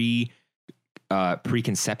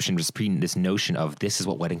preconception, just this notion of this is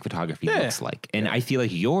what wedding photography looks like. And I feel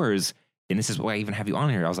like yours, and this is why I even have you on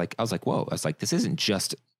here. I was like, whoa. I was like, this isn't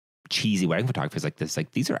just cheesy wedding photography. It's like this,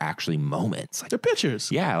 like these are actually moments. Like they're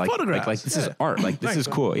pictures. Yeah, like photographs. Like this is art. Like this is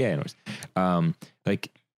cool. Yeah, anyways. Like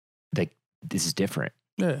this is different.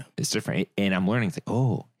 Yeah, it's different. And I'm learning. It's like,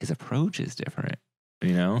 oh, his approach is different.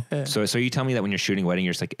 You know. Yeah. So you tell me that when you're shooting a wedding,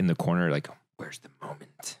 you're just like in the corner, like, where's the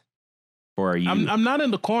moment? Or are you? I'm not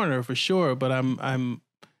in the corner for sure, but I'm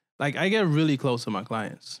like I get really close to my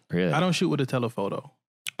clients. Really? I don't shoot with a telephoto.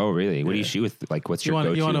 Oh, really? What do you shoot with? Like, what's your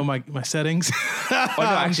go-to? You want to know my settings? Oh, no,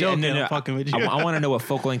 actually, I'm fucking with you. I want to know what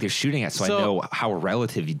focal length you're shooting at so I know how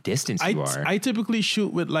relatively distant you are. I typically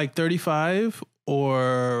shoot with like 35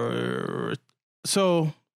 or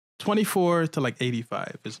so 24 to like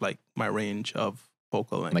 85 is like my range of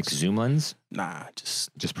focal length. Like zoom lens? Nah, just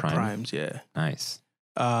prime? primes, yeah. Nice.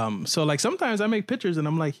 So like sometimes I make pictures and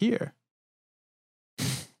I'm like, here.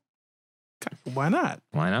 Why not?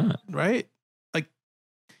 Why not? Right? Like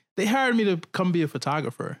they hired me to come be a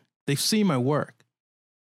photographer. They've seen my work.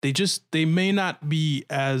 They may not be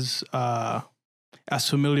as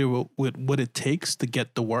familiar with what it takes to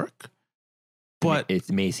get the work. But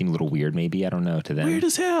it may seem a little weird, maybe. I don't know to them. Weird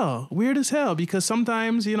as hell. Because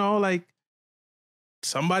sometimes, you know, like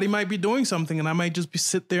somebody might be doing something and I might just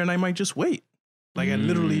sit there and I might just wait. Like I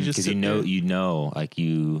literally just sit there. Like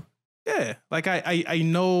you. Yeah. Like I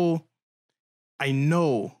know I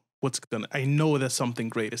know that something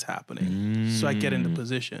great is happening. So I get into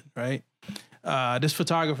position, right? This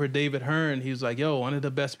photographer, David Hearn, he was like, yo, one of the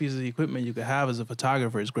best pieces of equipment you could have as a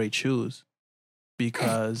photographer is great shoes.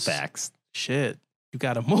 Because facts. Shit. you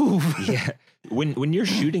got to move. Yeah. When you're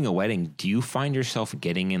shooting a wedding, do you find yourself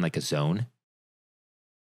getting in like a zone?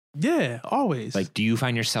 Yeah, always. Like, do you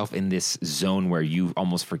find yourself in this zone where you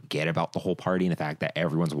almost forget about the whole party and the fact that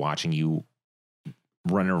everyone's watching you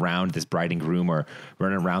run around this bride and groom or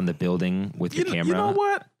run around the building with your camera? You know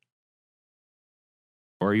what?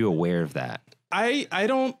 Or are you aware of that? I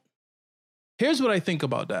don't. Here's what I think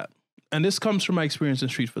about that. And this comes from my experience in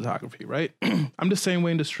street photography, right? I'm the same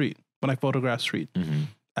way in the street when I photograph street. Mm-hmm.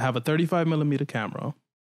 I have a 35 millimeter camera,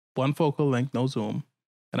 one focal length, no zoom.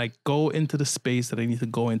 And I go into the space that I need to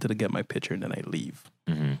go into to get my picture, and then I leave.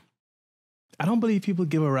 Mm-hmm. I don't believe people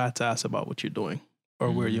give a rat's ass about what you're doing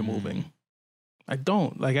or where you're moving. I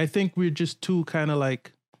don't. Like, I think we're just too kind of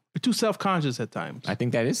like, we're too self-conscious at times. I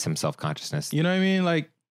think that is some self-consciousness. You know what I mean? Like,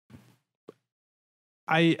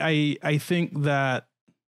 I think that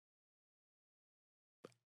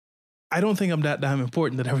I don't think I'm that damn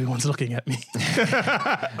important that everyone's looking at me.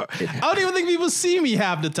 I don't even think people see me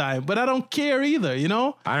half the time, but I don't care either, you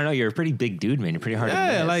know? I don't know. You're a pretty big dude, man. You're pretty hard to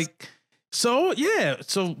miss. Like, so,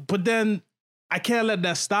 but then I can't let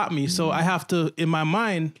that stop me. So I have to, in my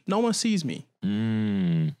mind, no one sees me.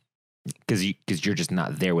 Because you're just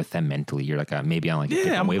not there with them mentally. You're like maybe on like a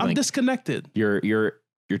different wavelength. I'm disconnected. You're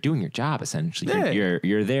doing your job essentially. Yeah.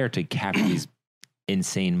 You're there to capture these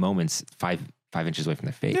insane moments 5 inches away from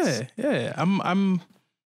their face. Yeah. I'm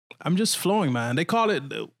just flowing, man. They call it.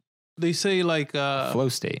 They say like flow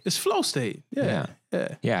state. It's flow state. Yeah.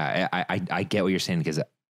 I get what you're saying because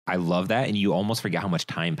I love that, and you almost forget how much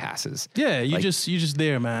time passes. Yeah, you just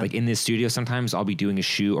there, man. Like in this studio, sometimes I'll be doing a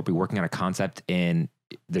shoot or be working on a concept, and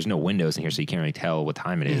there's no windows in here, so you can't really tell what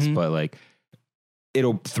time it is. But like,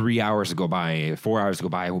 it'll 3 hours go by, 4 hours go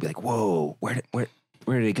by, and we'll be like, "Whoa, where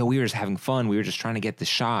did it go? We were just having fun. We were just trying to get the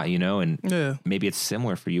shot, you know." And maybe it's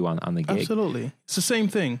similar for you on the gig. Absolutely, it's the same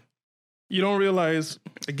thing. You don't realize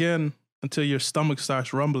again until your stomach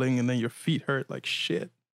starts rumbling, and then your feet hurt like shit.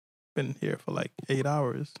 Been here for like 8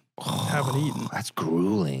 hours. Haven't eaten. That's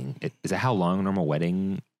grueling. Is that how long a normal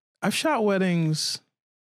wedding? I've shot weddings.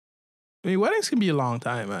 I mean, weddings can be a long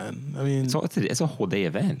time, man. I mean, so it's a whole day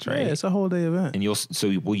event, right? Yeah, it's a whole day event.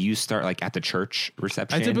 And will you start like at the church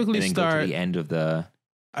reception? I typically and then start go to the end of the.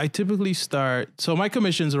 I typically start. So my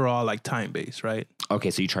commissions are all like time based, right?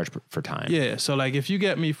 Okay, so you charge for time. Yeah. So like, if you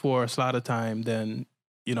get me for a slot of time, then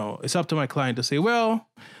it's up to my client to say, well,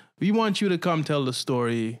 we want you to come tell the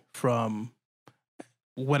story from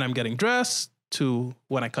when I'm getting dressed to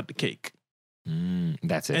when I cut the cake.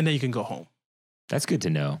 That's it. And then you can go home. That's good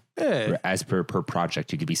to know. Yeah. As per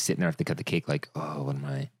project, you could be sitting there after they cut the cake like, oh, what am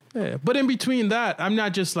I? Yeah. But in between that, I'm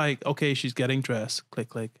not just like, okay, she's getting dressed. Click,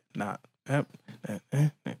 click. Not. I'm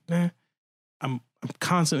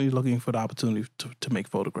constantly looking for the opportunity to make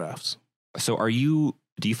photographs. So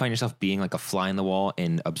do you find yourself being like a fly in the wall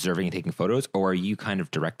and observing and taking photos, or are you kind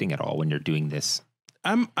of directing at all when you're doing this?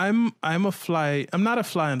 I'm a fly. I'm not a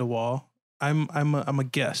fly on the wall. I'm a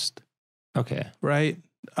guest. Okay. Right.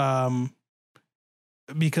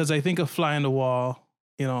 Because I think a fly on the wall,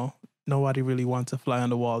 nobody really wants a fly on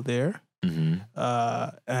the wall there. Mm-hmm.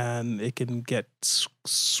 And it can get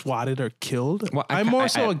swatted or killed. Well, I'm more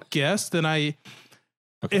so a guest than I.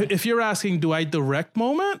 Okay. If you're asking, do I direct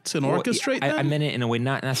moments and orchestrate them? I meant it in a way,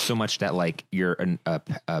 not so much that like you're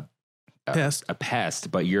a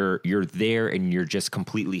pest, but you're there and you're just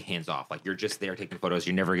completely hands off. Like you're just there taking photos.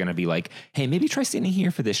 You're never gonna be like, hey, maybe try standing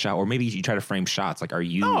here for this shot, or maybe you try to frame shots. Like, are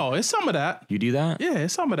you? No, it's some of that. You do that? Yeah,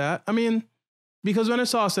 it's some of that. I mean, because when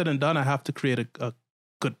it's all said and done, I have to create a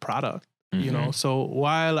good product. Mm-hmm. So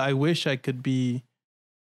while I wish I could be,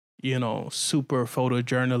 super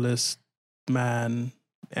photojournalist man.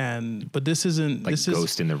 But this isn't like this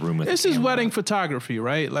ghost is in the room with this is wedding photography,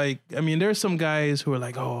 right? Like, I mean, there's some guys who are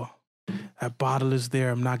like, oh, that bottle is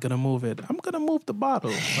there, I'm not gonna move it. I'm gonna move the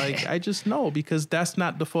bottle. Like, I just know, because that's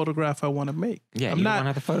not the photograph I want to make. Yeah, you don't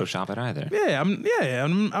have to Photoshop it either. Yeah,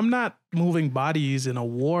 I'm not moving bodies in a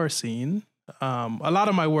war scene. A lot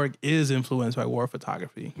of my work is influenced by war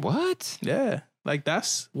photography. What? Yeah, like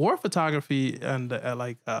that's war photography, and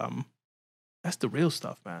that's the real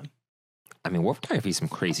stuff, man. I mean, war photography is some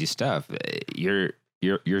crazy stuff. You're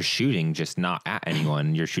shooting just not at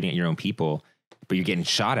anyone. You're shooting at your own people, but you're getting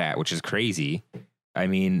shot at, which is crazy. I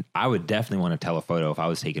mean, I would definitely want to tell a photo if I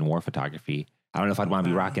was taking war photography. I don't know if I'd want to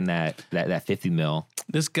be rocking that 50 mil.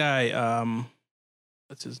 This guy,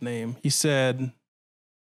 what's his name? He said,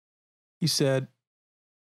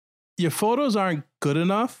 your photos aren't good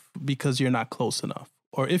enough because you're not close enough.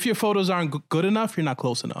 Or if your photos aren't good enough, you're not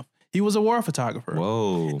close enough. He was a war photographer.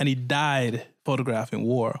 Whoa. And he died photographing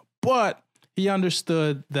war. But he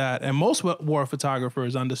understood that, and most war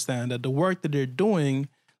photographers understand that the work that they're doing,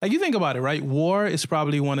 like you think about it, right? War is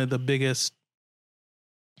probably one of the biggest,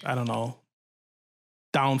 I don't know,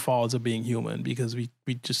 downfalls of being human, because we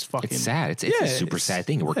just fucking... It's sad. It's a super sad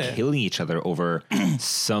thing. We're killing each other over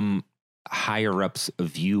some higher ups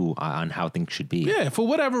view on how things should be. Yeah, for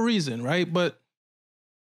whatever reason, right? But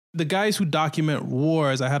the guys who document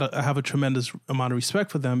wars, I have a tremendous amount of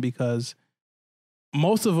respect for them, because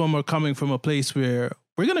most of them are coming from a place where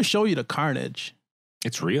we're going to show you the carnage.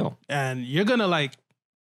 It's real. And you're going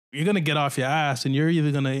to get off your ass, and you're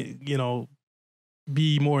either going to,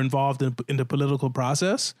 be more involved in the political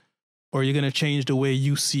process, or you're going to change the way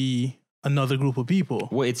you see another group of people.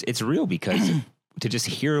 Well, it's real, because to just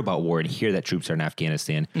hear about war and hear that troops are in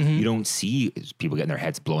Afghanistan, you don't see people getting their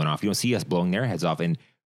heads blown off. You don't see us blowing their heads off. And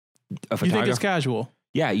you think it's casual?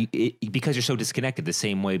 Yeah, because you're so disconnected, the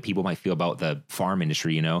same way people might feel about the farm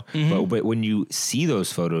industry, But when you see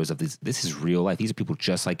those photos of this is real life. These are people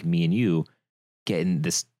just like me and you getting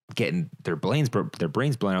their brains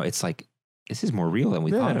blown out. It's like, this is more real than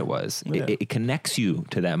we thought it was. Yeah. It connects you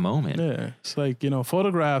to that moment. Yeah, it's like,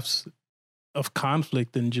 photographs of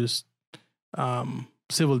conflict and just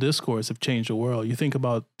civil discourse have changed the world. You think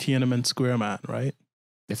about Tiananmen Square man, right?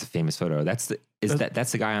 That's a famous photo. That's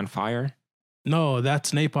the guy on fire? No,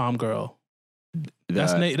 that's Napalm Girl.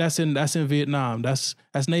 That's in Vietnam. That's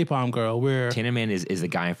Napalm Girl. Where Tiananmen is the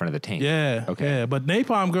guy in front of the tank. Yeah. Okay. Yeah, but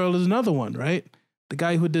Napalm Girl is another one, right? The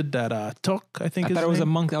guy who did that, Tuk, I think. I thought it was a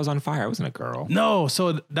monk that was on fire. It wasn't a girl. No,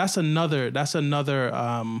 so that's another.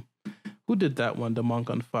 Who did that one? The monk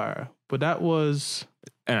on fire. But that was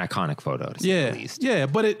an iconic photo. To say the least. Yeah.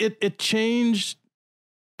 But it changed.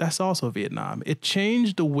 That's also Vietnam. It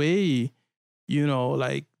changed the way,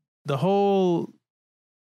 like the whole.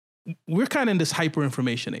 We're kind of in this hyper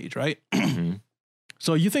information age, right? Mm-hmm.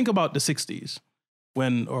 So you think about the 60s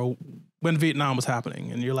when Vietnam was happening,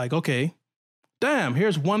 and you're like, okay. Damn,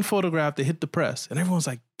 here's one photograph that hit the press. And everyone's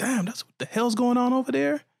like, damn, that's what the hell's going on over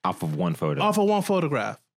there? Off of one photo. Off of one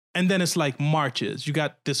photograph. And then it's like marches. You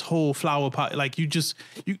got this whole flower pot. Like you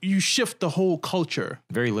shift the whole culture.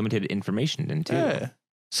 Very limited information then too. Yeah.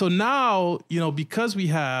 So now, because we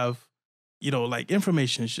have, like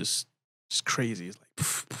information is just crazy. It's like,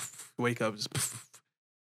 poof, poof, wake up. Just, poof, poof.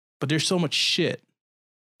 But there's so much shit,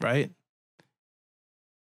 right?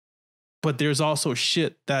 But there's also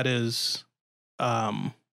shit that is...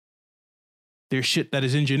 there's shit that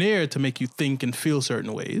is engineered to make you think and feel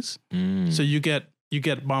certain ways. So you get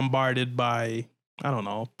bombarded by, I don't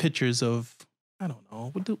know, pictures of, I don't know,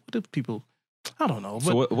 what do people, I don't know. But,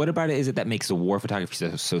 so what about it is it that makes the war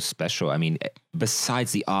photography so special? I mean,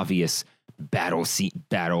 besides the obvious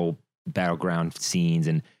battleground scenes,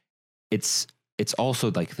 and it's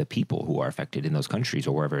also like the people who are affected in those countries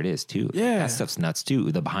or wherever it is too. Yeah. That stuff's nuts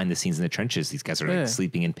too. The behind the scenes in the trenches, these guys are like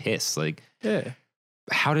sleeping in piss. Like, yeah.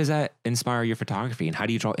 How does that inspire your photography, and how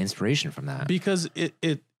do you draw inspiration from that? Because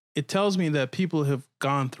it tells me that people have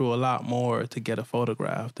gone through a lot more to get a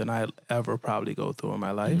photograph than I ever probably go through in my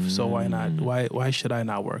life. So why not? Why should I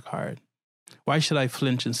not work hard? Why should I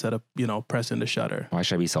flinch instead of, pressing the shutter? Why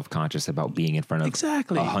should I be self-conscious about being in front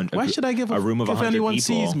of Why should I give a room of 100 if anyone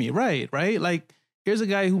people? Sees me? Right. Like, here's a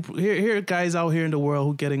guy here are guys out here in the world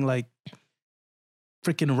who getting like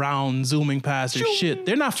freaking round zooming past their shit.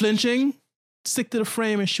 They're not flinching. Stick to the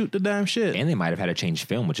frame and shoot the damn shit. And they might have had to change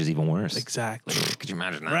film, which is even worse. Exactly. Could you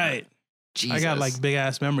imagine that? Right. Jesus. I got like big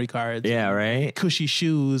ass memory cards. Yeah, right. Cushy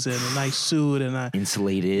shoes and a nice suit and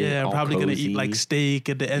insulated. Yeah, I'm probably gonna eat like steak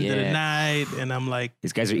at the end of the night, and I'm like,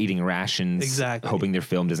 these guys are eating rations, hoping their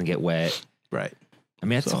film doesn't get wet. Right. I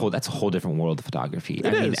mean, that's a whole different world of photography.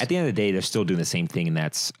 I mean, at the end of the day, they're still doing the same thing, and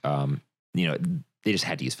that's they just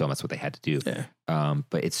had to use film. That's what they had to do. Yeah.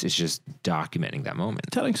 But it's just documenting that moment,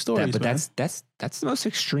 telling stories. But that's the most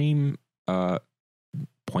extreme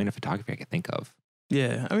point of photography I could think of.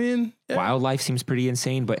 Yeah, I mean, wildlife seems pretty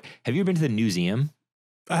insane. But have you ever been to the museum?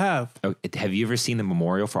 I have. Oh, have you ever seen the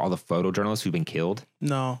memorial for all the photojournalists who've been killed?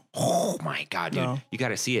 No. Oh my God, dude! No. You got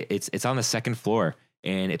to see it. It's on the second floor,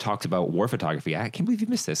 and it talks about war photography. I can't believe you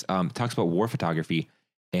missed this. It talks about war photography,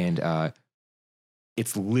 and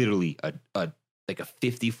it's literally a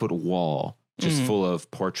 50-foot wall just full of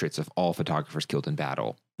portraits of all photographers killed in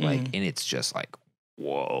battle. Like, and it's just like,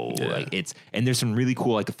 whoa. Yeah. Like and there's some really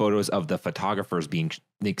cool like photos of the photographers being,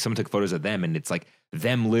 like, someone took photos of them, and it's like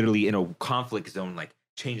them literally in a conflict zone, like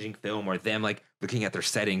changing film, or them like looking at their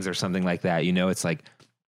settings or something like that. It's like,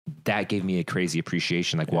 that gave me a crazy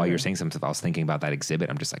appreciation. Like, while you're saying some stuff, I was thinking about that exhibit.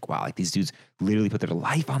 I'm just like, wow, like these dudes literally put their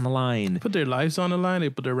life on the line. Put their lives on the line. They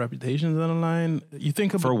put their reputations on the line. You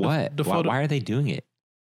think about for what? Why are they doing it?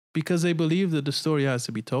 Because they believe that the story has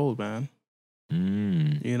to be told, man.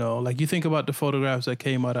 You know, like you think about the photographs that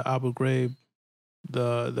came out of Abu Ghraib,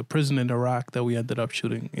 the prison in Iraq that we ended up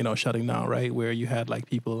shutting down, right? Where you had like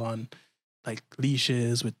people on like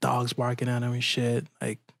leashes with dogs barking at them and shit.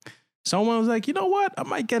 Like someone was like, you know what? I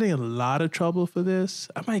might get in a lot of trouble for this.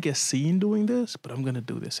 I might get seen doing this, but I'm going to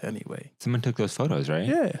do this anyway. Someone took those photos, right?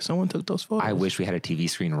 Yeah, someone took those photos. I wish we had a TV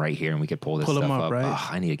screen right here and we could pull this stuff up. Right? Oh,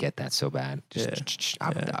 I need to get that so bad. Just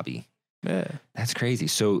Abu Dhabi. Yeah. That's crazy.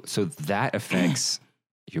 So that affects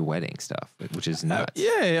your wedding stuff, which is nuts.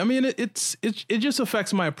 Yeah, I mean, it just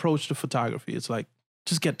affects my approach to photography. It's like,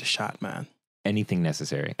 just get the shot, man. Anything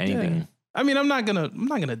necessary. Anything. Yeah. I mean, I'm not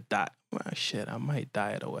gonna die. Well, shit, I might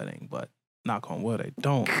die at a wedding, but knock on wood, I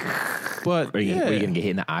don't. But are you gonna get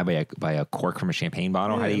hit in the eye by a cork from a champagne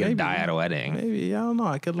bottle? How are you gonna die at a wedding? Maybe, I don't know.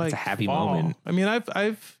 I could like. It's a happy fall. moment. I mean, I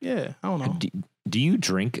don't know. Do you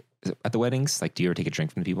drink at the weddings? Like, do you ever take a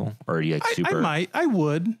drink from the people, or are you like super? I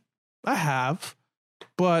would, I have,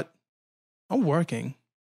 but I'm working.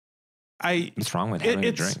 What's wrong with having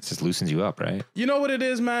a drink? It just loosens you up, right? You know what it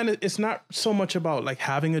is, man? It's not so much about like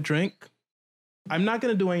having a drink. I'm not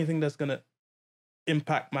going to do anything that's going to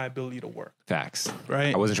impact my ability to work. Facts.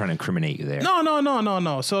 Right? I wasn't trying to incriminate you there.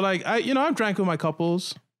 No. So like, I've drank with my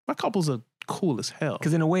couples. My couples are cool as hell.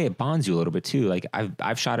 Because in a way, it bonds you a little bit too. Like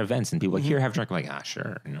I've shot events and people like, here, have a drink. I'm like,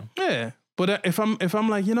 sure. You know? Yeah. But if I'm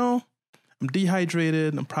like, I'm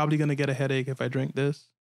dehydrated, I'm probably going to get a headache if I drink this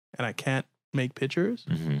and I can't make pictures.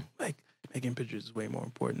 Like making pictures is way more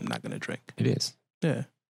important. I'm not going to drink. It is. Yeah.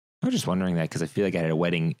 I was just wondering that because I feel like at a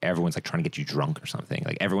wedding, everyone's like trying to get you drunk or something.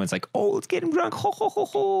 Like everyone's like, oh, let's get him drunk. Ho, ho, ho,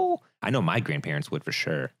 ho. I know my grandparents would for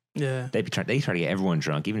sure. Yeah. They try to get everyone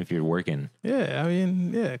drunk, even if you're working. Yeah. I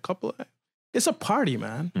mean, yeah, it's a party,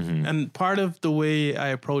 man. And part of the way I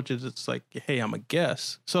approach it, it's like, hey, I'm a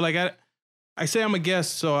guest. So like I say I'm a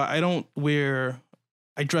guest, so I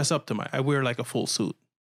dress up I wear like a full suit.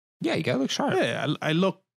 Yeah, you gotta look sharp. Yeah, I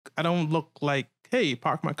don't look like, hey,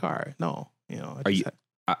 park my car. No,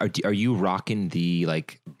 Are you rocking the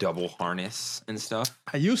like double harness and stuff?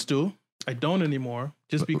 I used to. I don't anymore,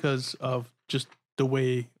 just because of just the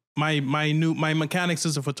way my mechanics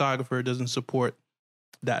as a photographer doesn't support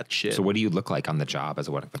that shit. So what do you look like on the job as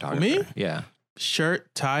a wedding photographer? Me? Yeah.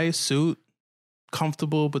 Shirt, tie, suit,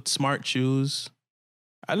 comfortable but smart shoes.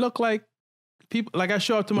 I look like people, like I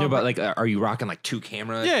show up to my... No, but like, are you rocking like two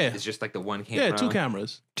cameras? Yeah. It's just like the one camera? Yeah, two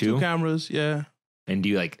cameras. Two cameras, yeah. And do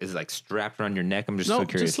you like, is it like strapped around your neck? I'm just so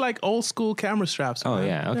curious. Just like old school camera straps. Oh, man.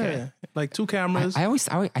 yeah, okay. Yeah. Like two cameras. I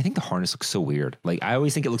think the harness looks so weird. Like I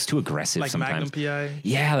always think it looks too aggressive like sometimes. Magnum PI.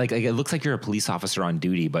 Yeah, like it looks like you're a police officer on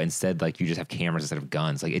duty, but instead like you just have cameras instead of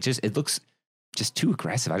guns. Like it looks just too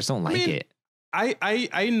aggressive. I just don't like it.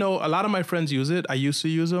 I know a lot of my friends use it. I used to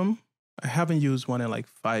use them. I haven't used one in like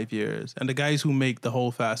 5 years. And the guys who make the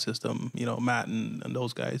whole fast system, Matt and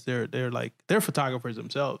those guys, they're photographers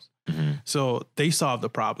themselves. So they solve the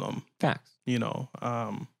problem. Facts.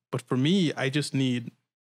 But for me, it just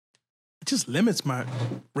limits my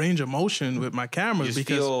range of motion with my cameras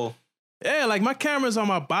because like my camera's on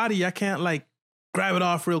my body. I can't like grab it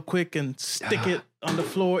off real quick and stick it on the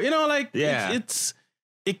floor.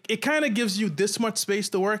 It kind of gives you this much space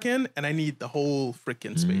to work in, and I need the whole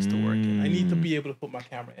freaking space to work in. I need to be able to put my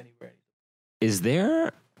camera anywhere. Is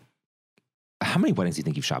there... How many weddings do you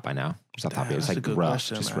think you've shot by now? Just off the top of it. It's like rough,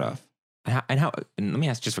 question, just man. rough. And let me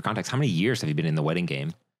ask just for context, how many years have you been in the wedding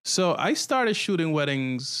game? So I started shooting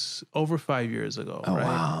weddings over 5 years ago. Oh, right?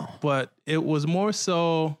 wow. But it was more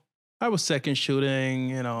so, I was second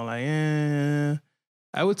shooting, I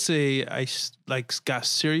would say I got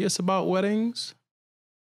serious about weddings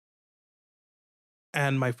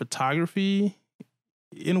and my photography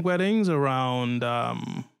in weddings around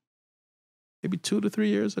maybe 2 to 3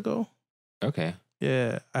 years ago. Okay.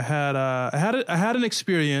 Yeah, I had an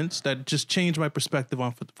experience that just changed my perspective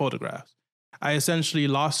on photographs. I essentially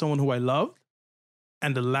lost someone who I loved,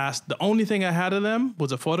 and the only thing I had of them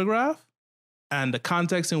was a photograph, and the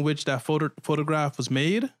context in which that photograph was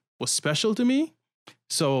made was special to me.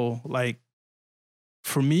 So, like,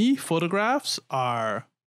 for me, photographs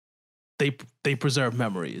they preserve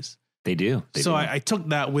memories. They do. I took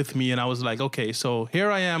that with me, and I was like, okay, so here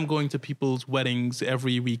I am going to people's weddings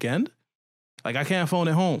every weekend. Like, I can't phone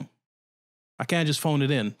it home. I can't just phone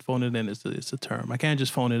it in. Phone it in is the term. I can't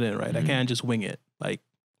just phone it in, right? I can't just wing it. Like,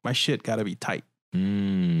 my shit got to be tight.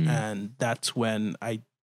 And that's when I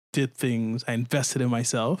did things. I invested in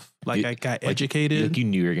myself. Like, I got educated. Like you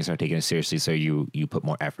knew you were going to start taking it seriously, so you put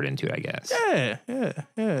more effort into it, I guess. Yeah.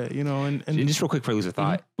 And just real quick before I lose a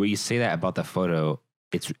thought, where you say that about the photo,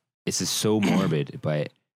 it's just so morbid, but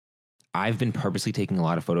I've been purposely taking a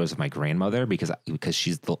lot of photos of my grandmother because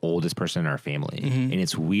she's the oldest person in our family. And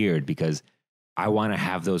it's weird because I want to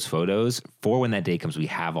have those photos for when that day comes. We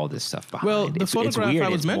have all this stuff behind. Well, the photograph weird, I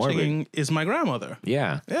was mentioning is my grandmother.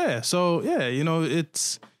 Yeah. Yeah. So yeah, you know,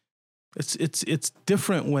 it's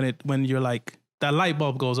different when you're like, that light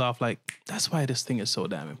bulb goes off. Like, that's why this thing is so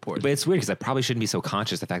damn important. But it's weird because I probably shouldn't be so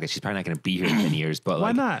conscious of the fact that she's probably not going to be here in 10 years. But why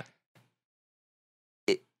like, not?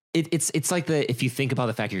 It's like if you think about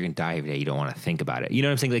the fact you're going to die every day, you don't want to think about it. You know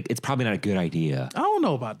what I'm saying? Like, it's probably not a good idea. I don't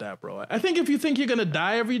know about that, bro. I think if you think you're going to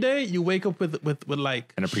die every day, you wake up with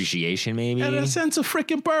like an appreciation, maybe, and a sense of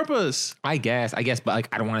freaking purpose. I guess, but like,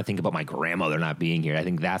 I don't want to think about my grandmother not being here. I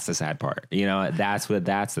think that's the sad part. You know, that's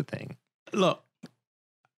the thing. Look,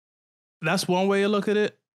 that's one way to look at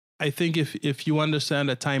it. I think if you understand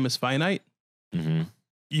that time is finite,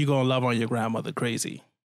 you're going to love on your grandmother crazy.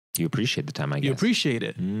 You appreciate the time, I guess. You appreciate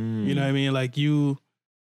it. You know what I mean? Like you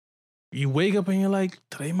wake up and you're like,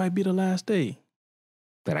 today might be the last day.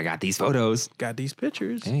 But I got these photos. Got these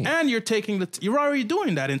pictures. Dang. And you're already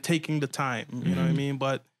doing that and taking the time. You know what I mean?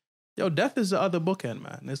 But yo, death is the other bookend,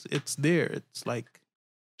 man. It's there. It's like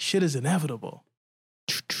shit is inevitable.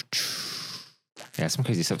 Yeah, some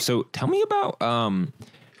crazy stuff. So tell me about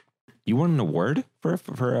you won an award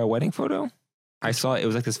for a wedding photo? I saw it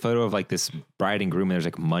was like this photo of like this bride and groom and there's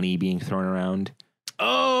like money being thrown around.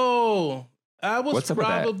 Oh, I was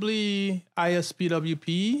probably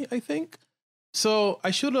ISPWP, I think. So I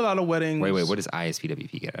shoot a lot of weddings. Wait, what does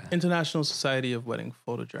ISPWP get at? International Society of Wedding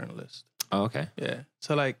Photojournalists. Oh, okay. Yeah.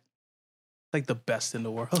 So like the best in the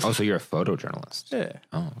world. Oh, so you're a photojournalist. Yeah.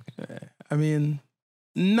 Oh, okay. Yeah. I mean,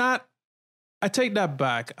 I take that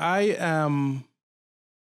back. I'm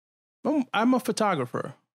a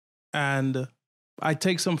photographer and I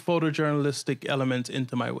take some photojournalistic elements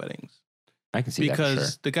into my weddings. I can see that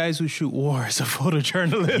because the guys who shoot wars are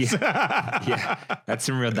photojournalists. Yeah, that's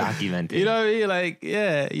some real documenting. You know what I mean? Like,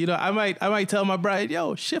 yeah, you know, I might tell my bride,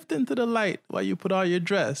 yo, shift into the light while you put on your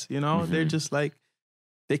dress. You know, they're just like,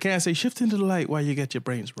 they can't say shift into the light while you get your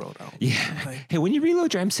brains rolled out. Yeah. Like, hey, when you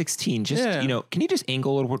reload your M16, just you know, can you just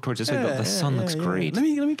angle a little towards this way? The sun looks great. Let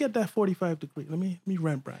me get that 45 degree. Let me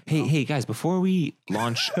Rembrandt. Hey guys, before we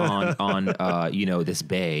launch on you know, this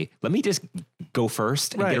bay, let me just go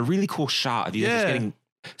first and get a really cool shot of you just getting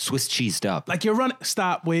Swiss cheesed up. Like you're running.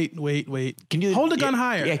 Stop. Wait. Can you hold the gun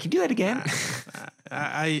higher? Yeah. Can you do that again?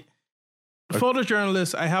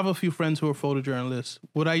 Photojournalists, I have a few friends who are photojournalists.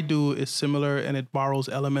 What I do is similar and it borrows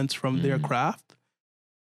elements from their craft.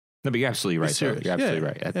 No, but you're absolutely right. You're absolutely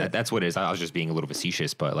right. That's what it is. I was just being a little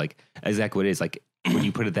facetious, but like exactly what it is. Like when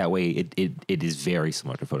you put it that way, it is very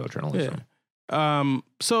similar to photojournalism. Yeah.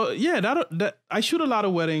 So yeah, that I shoot a lot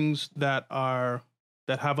of weddings that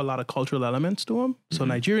have a lot of cultural elements to them. So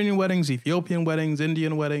Nigerian weddings, Ethiopian weddings,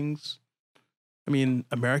 Indian weddings. I mean,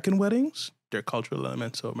 American weddings. Their cultural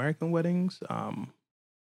elements. So American weddings,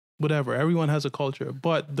 whatever. Everyone has a culture,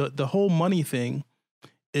 but the whole money thing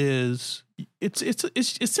is it's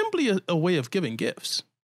simply a way of giving gifts.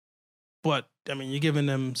 But I mean, you're giving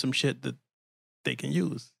them some shit that they can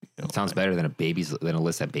use. You know, it sounds better than a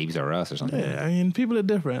list that Babies R Us or something. Yeah, I mean, people are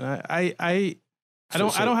different. I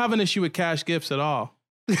don't have an issue with cash gifts at all.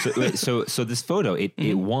 So this photo,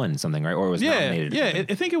 it won something, right? Or it was nominated? Yeah,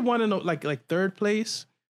 I think it won in like third place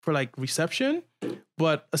for like reception,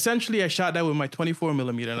 but essentially I shot that with my 24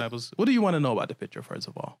 millimeter and what do you want to know about the picture first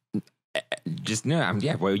of all? Just no,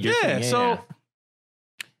 well, you're saying, so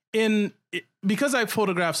because I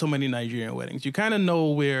photographed so many Nigerian weddings, you kind of know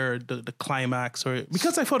where the climax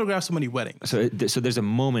because I photographed so many weddings. So there's a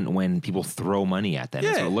moment when people throw money at them. Yeah.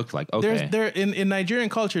 That's what it looked like. Okay. In Nigerian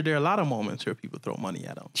culture, there are a lot of moments where people throw money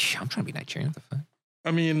at them. I'm trying to be Nigerian. What the fuck? I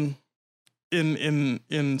mean,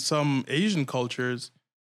 in some Asian cultures,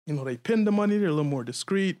 you know, they pin the money. They're a little more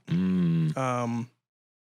discreet. In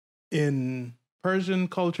Persian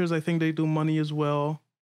cultures, I think they do money as well.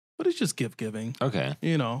 But it's just giving. Okay.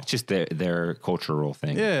 You know. It's just their cultural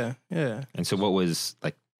thing. Yeah. And so what was,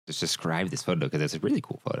 like, just describe this photo, because it's a really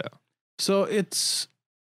cool photo. So it's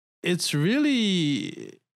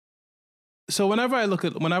really... So whenever I look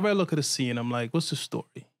at a scene, I'm like, what's the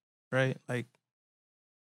story? Right? Like,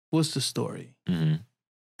 what's the story? Mm-hmm.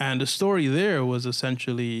 And the story there was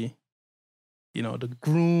essentially, you know, the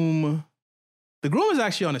groom is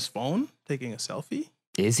actually on his phone taking a selfie.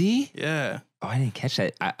 Is he? Yeah. Oh, I didn't catch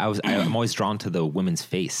that. I'm always drawn to the woman's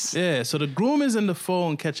face. Yeah. So the groom is in the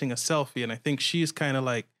phone catching a selfie. And I think she's kind of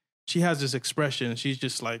like, she has this expression. She's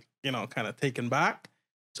just like, you know, kind of taken back.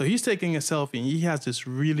 So he's taking a selfie and he has this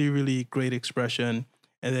really, really great expression.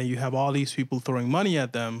 And then you have all these people throwing money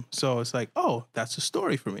at them. So it's like, oh, that's a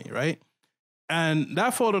story for me, right? And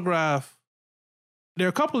that photograph, there are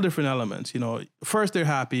a couple of different elements. First they're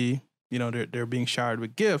happy. They're being showered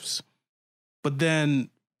with gifts. But then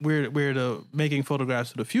where the making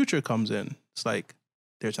photographs of the future comes in, it's like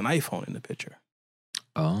there's an iPhone in the picture.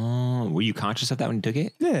 Oh, were you conscious of that when you took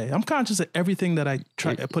it? Yeah, I'm conscious of everything that I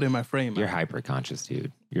put in my frame. You're hyper conscious,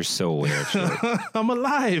 dude. You're so aware of shit. I'm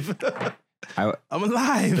alive. I'm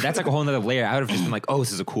alive. But that's like a whole nother layer. I would have just been like, oh,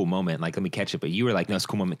 this is a cool moment. Like, let me catch it. But you were like, no, it's a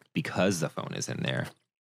cool moment because the phone is in there.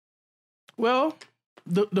 Well,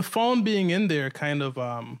 the phone being in there kind of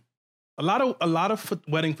a lot of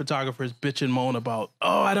wedding photographers bitch and moan about,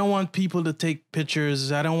 oh, I don't want people to take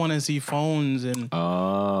pictures. I don't want to see phones. And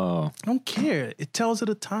I don't care. It tells of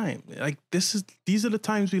the time. Like these are the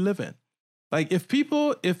times we live in. Like if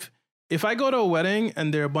I go to a wedding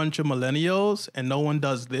and there are a bunch of millennials and no one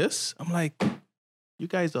does this, I'm like, you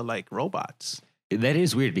guys are like robots. That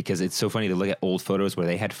is weird because it's so funny to look at old photos where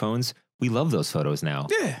they had phones. We love those photos now.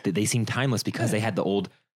 Yeah. They seem timeless because they had the old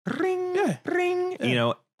ring, ring,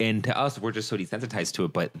 and to us, we're just so desensitized to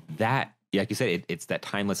it. But that, like you said, it's that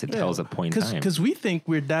timeless. It tells a point in time. Because we think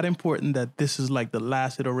we're that important that this is like the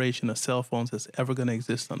last iteration of cell phones that's ever going to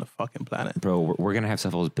exist on the fucking planet. Bro, we're going to have cell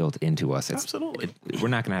phones built into us. Absolutely. We're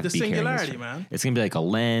not going to have to be carrying this. The singularity, man. It's going to be like a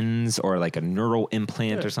lens or like a neural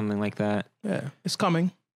implant or something like that. Yeah, it's coming.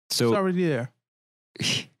 So it's already there.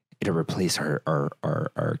 It'll replace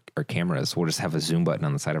our cameras. We'll just have a zoom button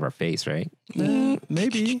on the side of our face, right?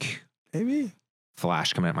 Maybe.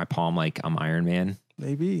 Flash coming at my palm like I'm Iron Man.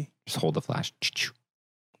 Maybe. Just hold the flash.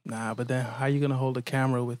 Nah, but then how are you going to hold a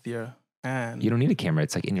camera with your hand? You don't need a camera.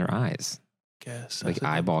 It's like in your eyes. Guess. Like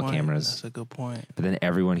eyeball cameras. That's a good point. But then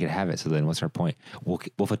everyone could have it. So then what's our point?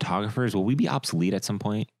 Will photographers, will we be obsolete at some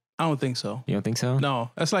point? I don't think so. You don't think so?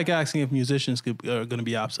 No. That's like asking if musicians are going to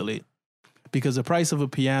be obsolete. Because the price of a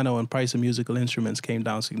piano and price of musical instruments came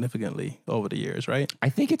down significantly over the years, right? I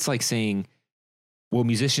think it's like saying, will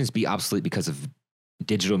musicians be obsolete because of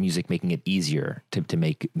digital music making it easier to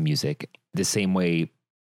make music the same way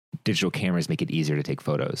digital cameras make it easier to take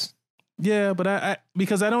photos? Yeah, but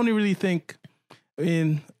because I don't really think,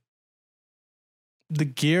 the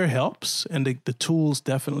gear helps and the tools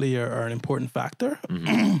definitely are an important factor.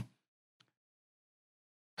 Mm-hmm.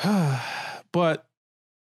 But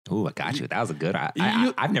ooh, I got you. That was a good.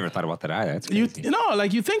 I've never thought about that either. That's crazy.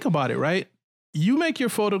 You think about it, right? You make your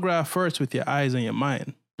photograph first with your eyes and your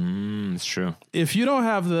mind. It's true. If you don't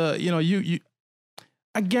have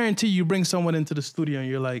I guarantee you bring someone into the studio and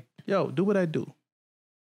you're like, yo, do what I do.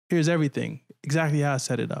 Here's everything. Exactly how I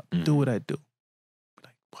set it up. Do what I do.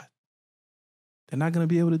 Like, what? They're not going to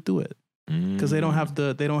be able to do it. Because they don't have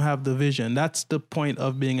the vision. That's the point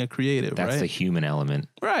of being a creative, right? That's the human element.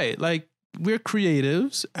 Right. Like, we're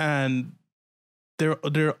creatives and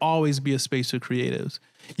there'll always be a space for creatives.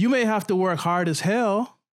 You may have to work hard as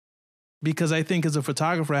hell because I think as a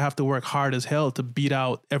photographer, I have to work hard as hell to beat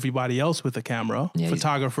out everybody else with a camera,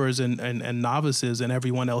 photographers and novices and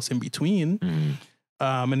everyone else in between.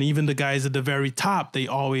 And even the guys at the very top, they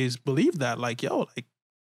always believe that like, yo, like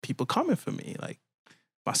people coming for me. Like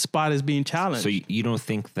my spot is being challenged. So you don't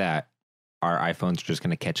think that our iPhones are just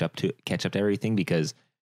going to catch up to everything? Because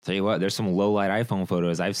tell you what, there's some low light iPhone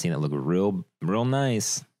photos I've seen that look real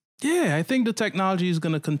nice. Yeah, I think the technology is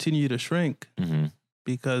going to continue to shrink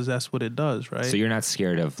because that's what it does, right? So you're not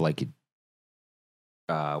scared of like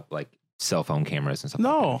cell phone cameras and stuff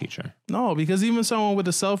like that in the future? No, because even someone with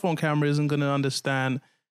a cell phone camera isn't going to understand.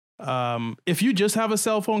 If you just have a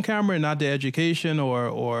cell phone camera and not the education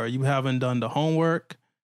or you haven't done the homework,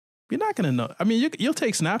 you're not going to know. I mean, you'll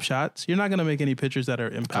take snapshots. You're not going to make any pictures that are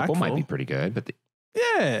impactful. A couple might be pretty good, but...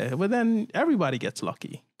 Yeah, but then everybody gets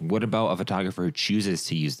lucky. What about a photographer who chooses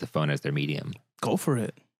to use the phone as their medium? Go for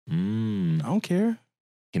it. I don't care.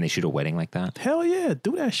 Can they shoot a wedding like that? Hell yeah,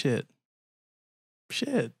 do that shit.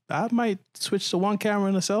 Shit, I might switch to one camera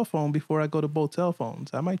and a cell phone before I go to both cell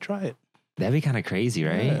phones. I might try it. That'd be kind of crazy,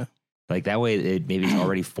 right? Yeah. Like that way, maybe it's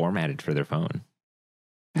already formatted for their phone.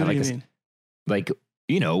 What do you mean? Like,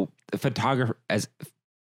 a photographer, as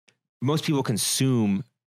most people consume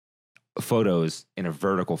photos in a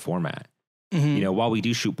vertical format. While we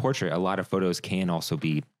do shoot portrait, a lot of photos can also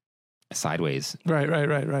be sideways.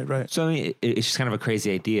 Right. So I mean, it's just kind of a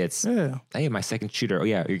crazy idea. It's hey, my second shooter. Oh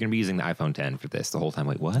yeah, you're gonna be using the iPhone 10 for this the whole time.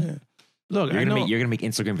 Wait, what? Yeah. Look, you're gonna make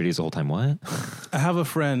Instagram videos the whole time. What? I have a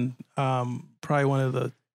friend, probably one of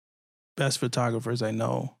the best photographers I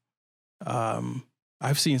know.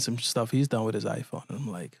 I've seen some stuff he's done with his iPhone, and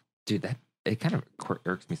I'm like, dude, that it kind of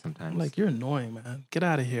irks me sometimes. I'm like, you're annoying, man. Get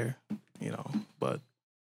out of here. But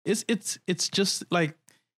it's just like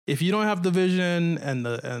if you don't have the vision and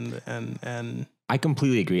I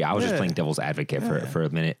completely agree. I was just playing devil's advocate for a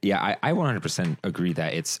minute. Yeah, I 100% agree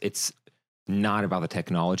that it's not about the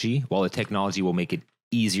technology. While the technology will make it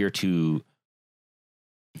easier to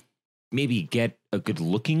maybe get a good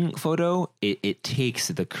looking photo, it takes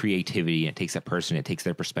the creativity, it takes that person, it takes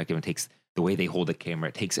their perspective, it takes the way they hold the camera,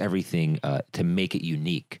 it takes everything to make it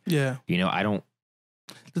unique. Yeah.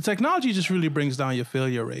 The technology just really brings down your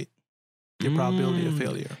failure rate, your probability of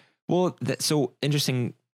failure. Well, that's so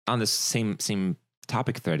interesting on the same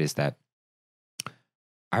topic thread is that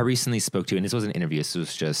I recently spoke to, and this was an interview, this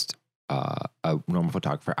was just a normal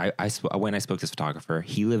photographer. When I spoke to this photographer,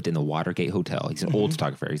 he lived in the Watergate Hotel. He's an old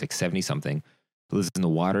photographer. He's like 70 something. He lives in the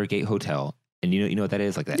Watergate Hotel. And you know what that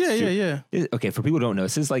is? Like that. Yeah. Okay. For people who don't know,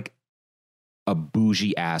 this is like a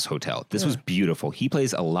bougie ass hotel. This was beautiful. He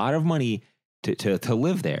pays a lot of money to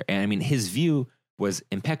live there. And I mean, his view was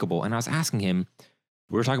impeccable. And I was asking him,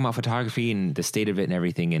 we were talking about photography and the state of it and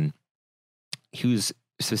everything. And he was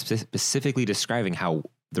specifically describing how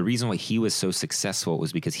the reason why he was so successful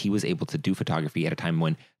was because he was able to do photography at a time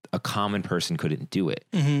when a common person couldn't do it.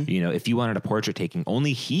 If you wanted a portrait taking,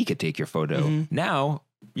 only he could take your photo. Now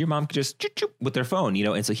your mom could just with their phone,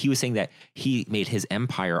 and so he was saying that he made his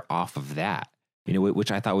empire off of that,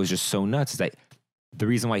 which I thought was just so nuts. Is that the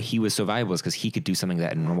reason why he was so valuable is because he could do something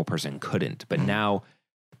that a normal person couldn't. But now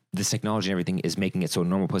this technology and everything is making it so a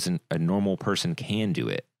normal person can do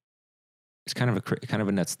it. It's kind of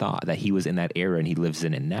a nuts thought that he was in that era and he lives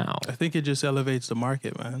in it now. I think it just elevates the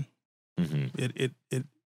market, man.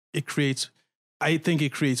 It creates. I think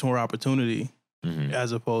it creates more opportunity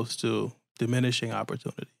as opposed to diminishing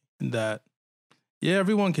opportunity. And that,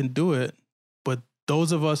 everyone can do it, but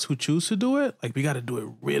those of us who choose to do it, like we got to do it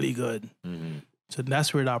really good. So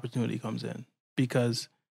that's where the opportunity comes in, because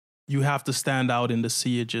you have to stand out in the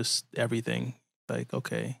sea of just everything. Like,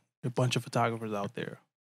 okay, there are a bunch of photographers out there.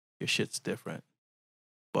 Your shit's different,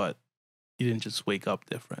 but you didn't just wake up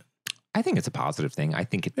different. I think it's a positive thing. I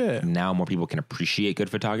think now more people can appreciate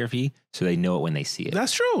good photography, so they know it when they see it.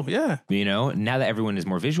 That's true. Yeah. Now that everyone is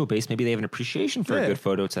more visual based, maybe they have an appreciation for a good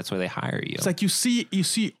photo. So that's why they hire you. It's like you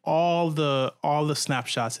see all the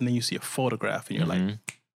snapshots, and then you see a photograph, and you're like,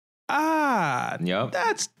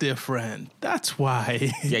 that's different. That's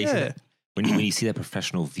why. Yeah. When you see that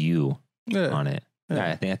professional view on it.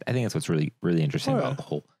 Yeah, I think that's what's really, really interesting about the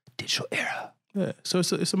whole digital era. Yeah, so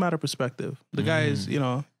it's a matter of perspective. The guys,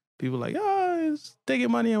 people like, it's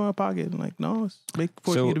taking money in my pocket. I'm like, no, it's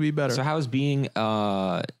forcing you to be better. So how's being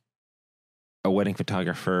a wedding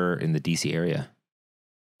photographer in the DC area?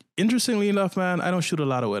 Interestingly enough, man, I don't shoot a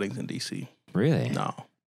lot of weddings in DC. Really? No.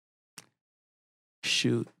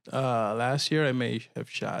 Shoot. Last year I may have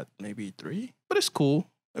shot maybe 3, but it's cool.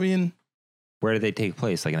 I mean, where do they take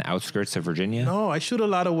place? Like in the outskirts of Virginia? No, I shoot a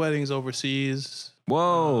lot of weddings overseas.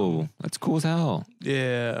 Whoa, that's cool as hell.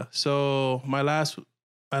 Yeah. So my last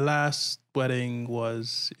wedding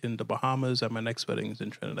was in the Bahamas, and my next wedding is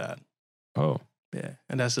in Trinidad. Oh. Yeah,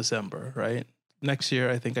 and that's December, right? Next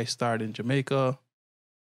year, I think I start in Jamaica.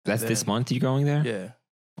 That's this month. You going there? Yeah.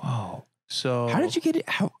 Whoa. So how did you get it?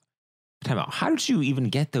 Time out. How did you even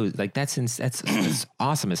get those? Like that's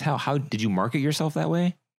awesome as hell. How did you market yourself that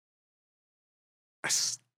way?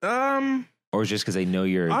 Or just because they know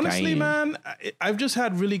you're honestly, man, I've just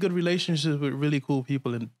had really good relationships with really cool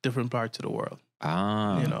people in different parts of the world.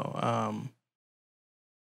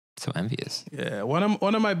 So envious. Yeah, one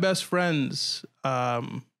of my best friends,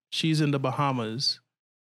 she's in the Bahamas,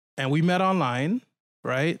 and we met online,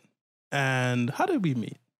 right? And how did we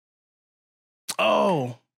meet?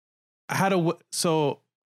 Oh, I had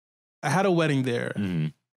a wedding there,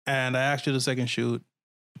 and I asked her the second shoot,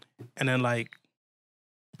 and then like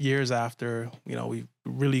years after, we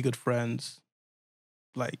really good friends,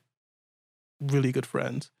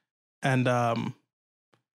 and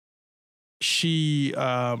she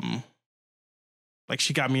got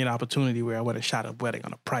me an opportunity where I went and shot a wedding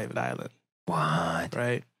on a private island. What?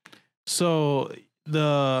 Right? So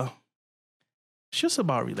it's just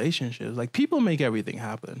about relationships. Like people make everything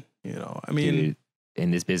happen. I mean, dude,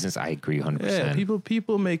 in this business, I agree 100%. Yeah,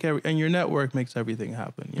 people make and your network makes everything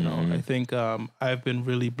happen. I think I've been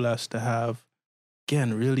really blessed to have,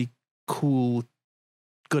 again, really cool,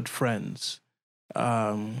 good friends,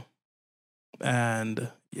 and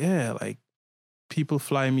yeah, like people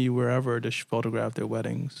fly me wherever to photograph their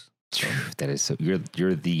weddings. So. That is so.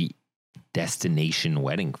 You're the destination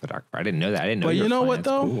wedding photographer. I didn't know that. I didn't know. But you know what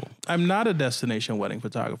though? Cool. I'm not a destination wedding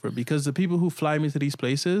photographer because the people who fly me to these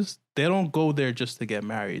places, they don't go there just to get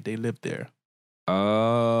married. They live there.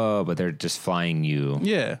 Oh, but they're just flying you.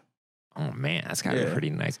 Yeah. Oh man, that's gotta be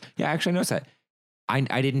pretty nice. Yeah, actually, I noticed that.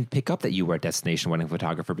 I didn't pick up that you were a destination wedding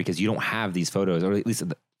photographer because you don't have these photos, or at least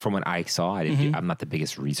from what I saw. I'm not the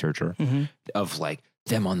biggest researcher of like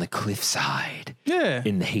them on the cliffside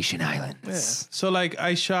in the Haitian Islands. Yeah. So like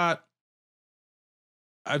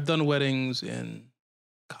I've done weddings in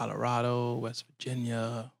Colorado, West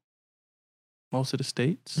Virginia, most of the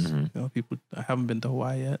states. I haven't been to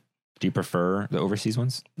Hawaii yet. Do you prefer the overseas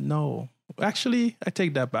ones? No. Actually, I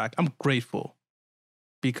take that back. I'm grateful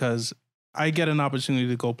because I get an opportunity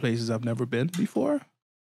to go places I've never been before,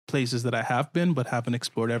 places that I have been but haven't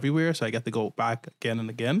explored everywhere. So I get to go back again and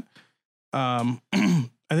again. I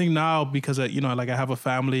think now because I have a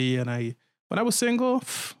family and when I was single,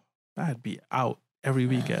 I'd be out every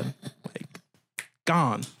weekend, like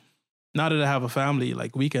gone. Now that I have a family,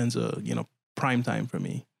 like weekends are, prime time for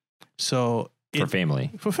me. So for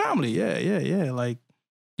family, yeah. Like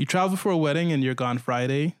you travel for a wedding and you're gone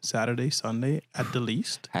Friday, Saturday, Sunday at the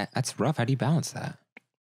least. That's rough. How do you balance that?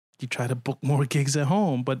 You try to book more gigs at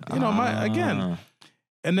home, but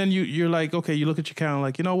and then you're like, okay, you look at your calendar,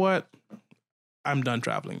 like, you know what? I'm done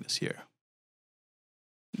traveling this year.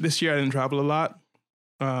 This year I didn't travel a lot,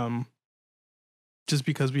 just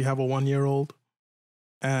because we have a 1-year-old,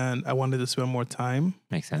 and I wanted to spend more time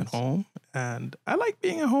at home. And I like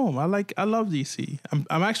being at home. I love DC.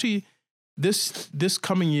 I'm actually this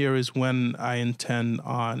coming year is when I intend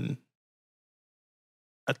on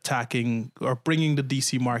attacking or bringing the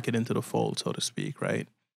DC market into the fold, so to speak, right?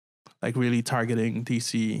 Like really targeting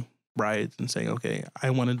DC brides and saying, okay, I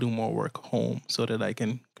want to do more work home so that I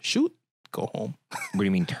can shoot, go home. What do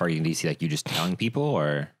you mean targeting DC? Like you just telling people,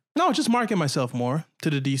 or? No, just marketing myself more to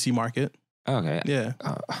the DC market. Okay. Yeah.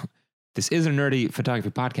 This is a nerdy photography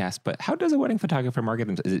podcast, but how does a wedding photographer market?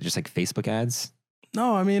 Is it just like Facebook ads?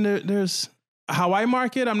 No, I mean, there's how I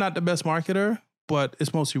market. I'm not the best marketer, but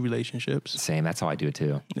it's mostly relationships. Same. That's how I do it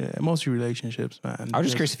too. Yeah, mostly relationships, man. I was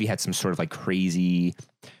just curious if you had some sort of like crazy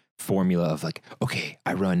formula of like, okay,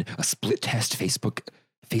 I run a split test Facebook ad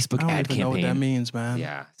campaign. I don't even know what that means, man.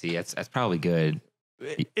 Yeah. See, that's probably good.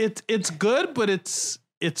 It's good, but it's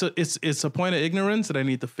a point of ignorance that I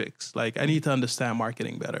need to fix. Like I need to understand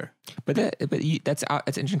marketing better. But that's an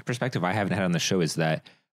interesting perspective I haven't had on the show, is that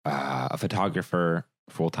a photographer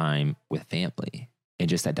full time with family and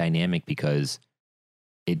just that dynamic, because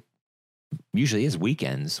it usually is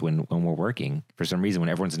weekends when we're working. For some reason, when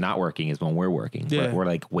everyone's not working is when we're working. Yeah. We're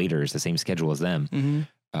like waiters, the same schedule as them. Mm-hmm.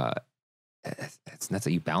 It's nuts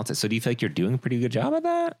that you balance it. So do you feel like you're doing a pretty good job at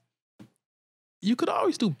that? You could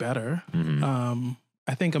always do better. Mm-hmm.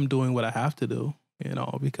 I think I'm doing what I have to do,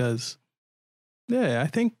 because, I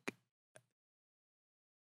think,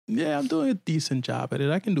 I'm doing a decent job at it.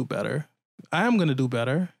 I can do better. I am going to do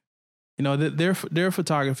better. There are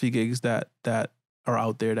photography gigs that are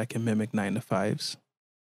out there that can mimic 9-to-5s.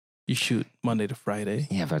 You shoot Monday to Friday.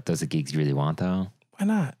 Yeah, but those are gigs you really want, though? Why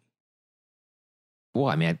not? Well,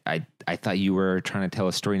 I mean, I thought you were trying to tell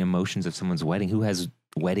a story and emotions of someone's wedding. Who has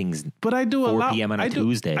weddings? But I do 4 p.m. on a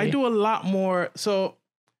Tuesday. I do a lot more. So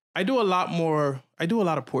I do a lot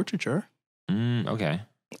of portraiture. Okay.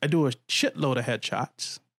 I do a shitload of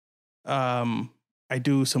headshots. I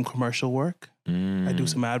do some commercial work. I do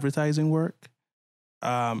some advertising work.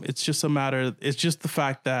 It's just the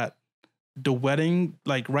fact that the wedding,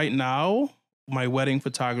 like right now, my wedding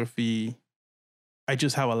photography, I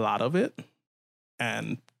just have a lot of it.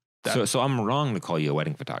 And so I'm wrong to call you a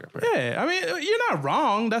wedding photographer. Yeah, I mean, you're not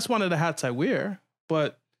wrong. That's one of the hats I wear.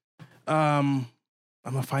 But I'm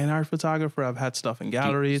a fine art photographer. I've had stuff in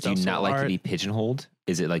galleries. Do you not like to be pigeonholed?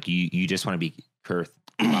 Is it like you just want to be Kurth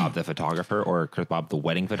Bob the photographer or Kurth Bob the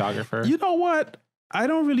wedding photographer? You know what? I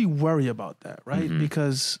don't really worry about that, right? Mm-hmm.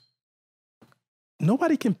 Because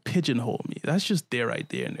nobody can pigeonhole me. That's just right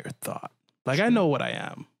there in their thought. Like, I know what I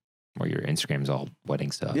am. Or your Instagram's all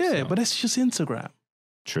wedding stuff. Yeah, but it's just Instagram.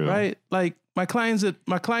 True. Right? Like my clients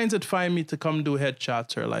that find me to come do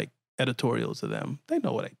headshots or like editorials of them, they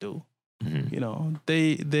know what I do. Mm-hmm.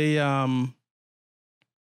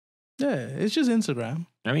 It's just Instagram.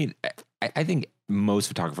 I mean, I think most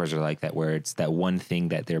photographers are like that, where it's that one thing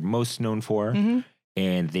that they're most known for,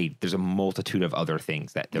 and there's a multitude of other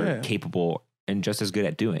things that they're capable and just as good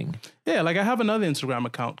at doing. Yeah, like I have another Instagram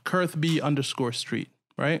account, KurthB_street,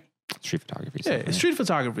 right? Street photography. Yeah, it's street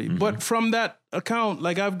photography. Mm-hmm. But from that account,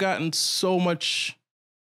 like I've gotten so much,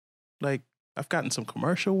 like I've gotten some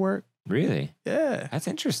commercial work. Really? Yeah. That's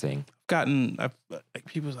interesting. Like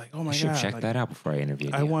people's like, oh my God. I should check that out before I interview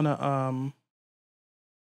you. I want to,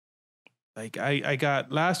 like I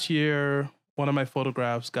got last year, one of my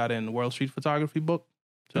photographs got in World Street Photography book.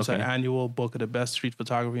 So it's an annual book of the best street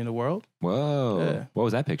photography in the world. Whoa. Yeah. What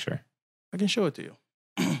was that picture? I can show it to you.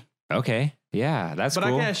 Okay. Yeah, that's but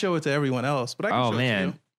cool. I can't show it to everyone else. But I can show it to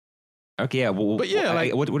you. Okay, yeah. Well, but yeah,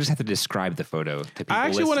 like we'll just have to describe the photo to people. I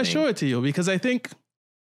actually want to show it to you because I think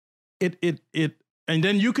it, and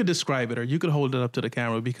then you could describe it or you could hold it up to the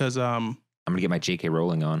camera because I'm gonna get my J.K.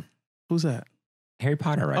 Rowling on. Who's that? Harry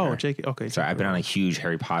Potter writer. Oh, J.K. Okay. Sorry, I've been on a huge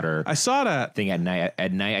Harry Potter. I saw that thing at night.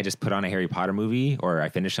 At night, I just put on a Harry Potter movie, or I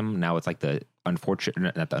finish them. Now it's like the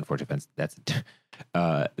unfortunate, not the unfortunate. That's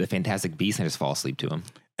the Fantastic Beasts. And I just fall asleep to them.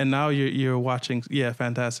 And now you're watching,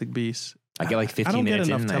 Fantastic Beasts. I get like 15 minutes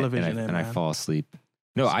in, and I fall asleep.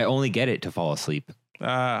 No, I only get it to fall asleep.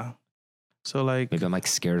 So like maybe I'm like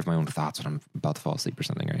scared of my own thoughts when I'm about to fall asleep or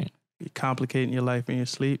something, right? You're complicating your life in your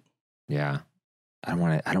sleep. Yeah, I don't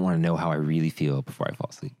want to know how I really feel before I fall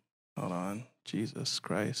asleep. Hold on, Jesus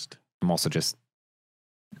Christ! I'm also just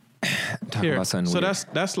talking about something. So weird.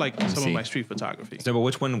 that's like some of my street photography. So, but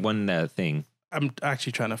which one won the thing? I'm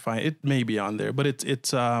actually trying to find it. May be on there, but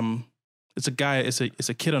it's a guy. It's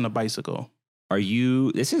a kid on a bicycle. Are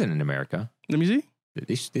you? This isn't in America. Let me see.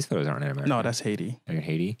 These photos aren't in America. No, that's Haiti. They're in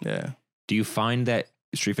Haiti. Yeah. Do you find that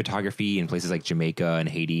street photography in places like Jamaica and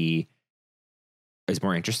Haiti is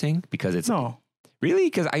more interesting because it's really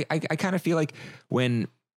because I kind of feel like when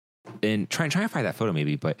and try to find that photo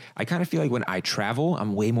maybe, but I kind of feel like when I travel,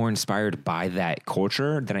 I'm way more inspired by that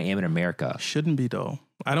culture than I am in America. Shouldn't be though.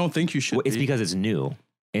 I don't think you should. Well, it's because it's new,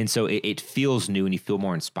 and so it feels new, and you feel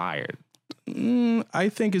more inspired. I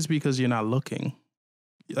think it's because you're not looking.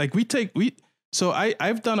 Like So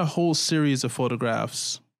I've done a whole series of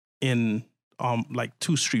photographs in like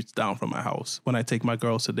 2 streets down from my house when I take my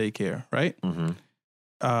girls to daycare, right?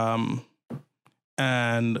 Mm-hmm.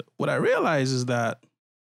 And what I realize is that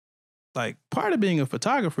like part of being a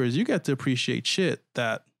photographer is you get to appreciate shit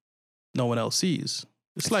that no one else sees.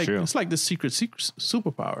 It's like the secret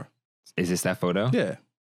superpower. Is this that photo? Yeah.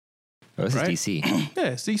 Oh, this is DC. Yeah,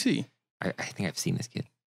 it's DC. I think I've seen this kid.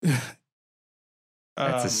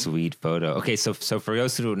 That's a sweet photo. Okay, so for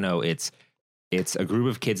those who don't know, it's a group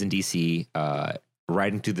of kids in DC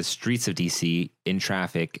riding through the streets of DC in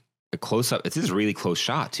traffic. A close up. It's this really close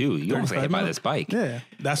shot too. You almost get hit by this bike. Yeah,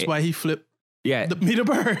 that's why he flipped. Yeah, meet a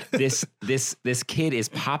bird. this kid is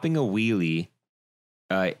popping a wheelie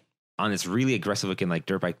on this really aggressive looking like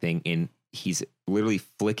dirt bike thing, and he's literally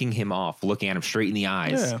flicking him off, looking at him straight in the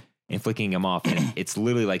eyes, and flicking him off. And it's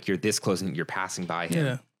literally like you're this close and you're passing by him.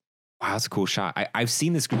 Yeah. Wow, that's a cool shot. I've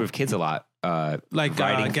seen this group of kids a lot. Like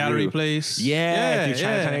riding Gallery Place.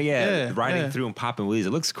 Yeah, riding through and popping wheelies.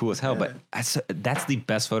 It looks cool as hell, but that's the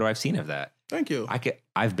best photo I've seen of that. Thank you.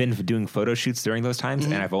 I've been doing photo shoots during those times,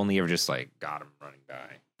 and I've only ever just like got him running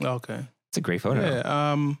by. Okay. It's a great photo.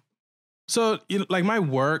 Yeah. So like my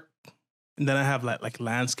work, and then I have like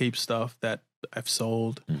landscape stuff that I've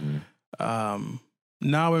sold. Mm-hmm.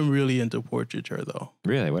 Now I'm really into portraiture though.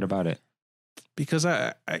 Really? What about it? Because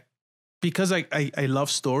I love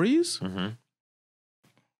stories. Mm-hmm.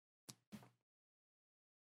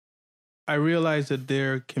 I realize that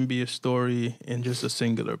there can be a story in just a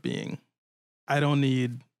singular being. I don't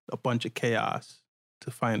need a bunch of chaos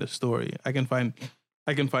to find a story. I can find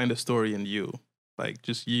a story in you, like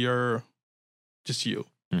just you.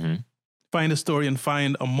 Mm-hmm. Find a story and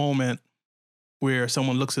find a moment where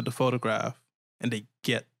someone looks at the photograph and they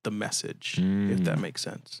get the message, if that makes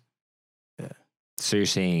sense. Yeah. So you're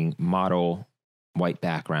saying model, white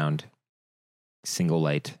background, single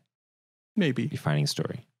light. Maybe. You're finding a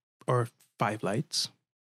story. Or 5 lights.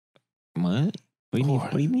 What?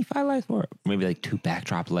 What do you need 5 lights for? Maybe like 2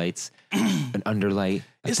 backdrop lights, an underlight,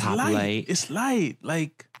 a top light. It's light.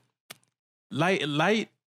 Like light.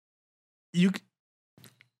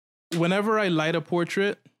 Whenever I light a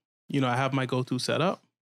portrait, I have my go-to setup.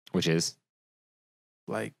 Which is?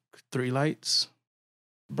 Like 3 lights.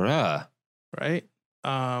 Bruh. Right?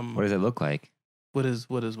 What does it look like? What is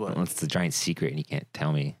what? Well, it's the giant secret and you can't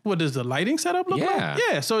tell me. What does the lighting setup look like?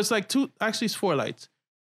 Yeah. So it's like 2, actually it's 4 lights.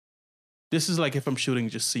 This is like if I'm shooting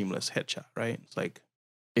just seamless headshot, right? It's like.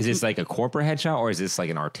 Is this like a corporate headshot or is this like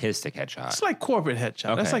an artistic headshot? It's like corporate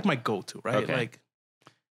headshot. Okay. That's like my go-to, right? Okay.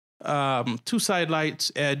 Like 2 side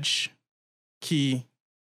lights, edge, key,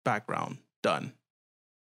 background, done.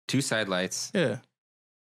 2 side lights. Yeah.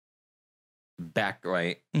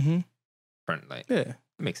 Backlight. Mm-hmm. Front light. Yeah. That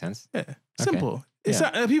makes sense. Yeah. Simple. It's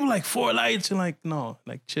not, people like 4 lights and like, no,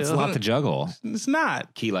 like chill. It's a lot to juggle. It's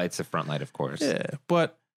not. Key light's the front light, of course. Yeah.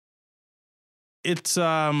 But it's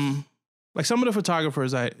like some of the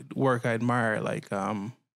photographers I admire, like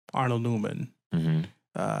Arnold Newman,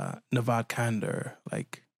 Navad Kander,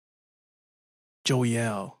 like Joey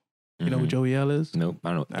L. You know who Joey L is? Nope.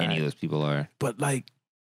 I don't know who any of those people are. But like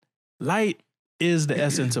light is the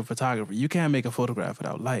essence of photography. You can't make a photograph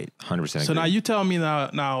without light. 100%. So now you tell me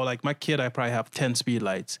now, like my kid, I probably have 10 speed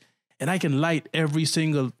lights, and I can light every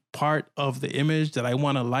single part of the image that I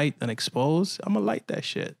want to light and expose. I'm gonna light that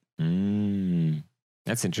shit.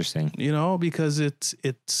 That's interesting. You know, because it's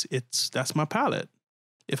that's my palette.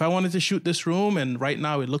 If I wanted to shoot this room and right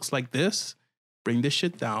now it looks like this, bring this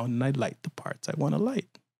shit down and I light the parts I want to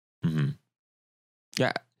light.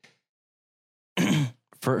 Yeah.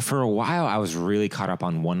 For a while, I was really caught up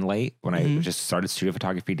on one light when I just started studio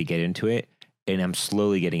photography to get into it. And I'm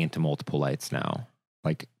slowly getting into multiple lights now.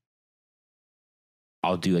 Like,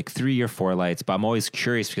 I'll do like 3 or 4 lights, but I'm always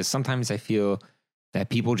curious because sometimes I feel that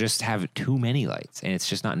people just have too many lights and it's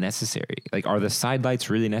just not necessary. Like, are the side lights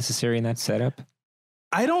really necessary in that setup?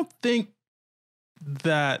 I don't think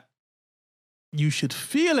that you should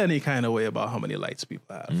feel any kind of way about how many lights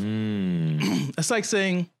people have. It's like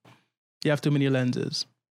saying you have too many lenses.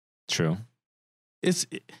 True. It's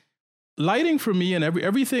lighting for me, and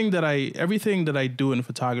everything that I do in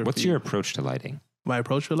photography. What's your approach to lighting? My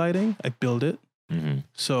approach to lighting, I build it.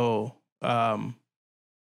 So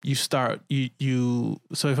you start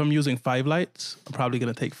so if I'm using 5 lights, I'm probably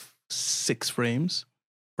gonna take 6 frames,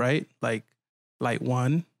 right? Like light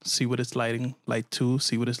 1, see what it's lighting. Light 2,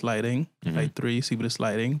 see what it's lighting. Light 3, see what it's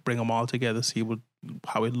lighting. Bring them all together, see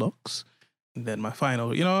how it looks. And then my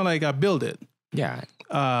final, like I build it. Yeah.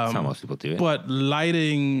 That's how most people do it. But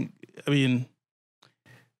lighting, I mean,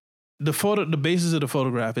 the basis of the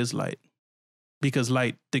photograph is light. Because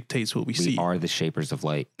light dictates what we see. We are the shapers of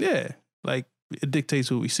light. Yeah. Like it dictates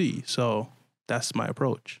what we see. So that's my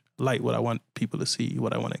approach. Light what I want people to see,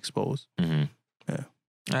 what I want to expose. Yeah.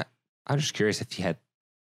 I'm just curious if you had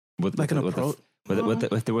like an approach.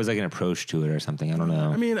 If there was like an approach to it or something. I don't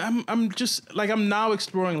know. I mean, I'm just like, I'm now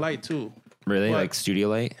exploring light too. Really? But, like studio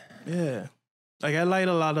light? Yeah. Like I light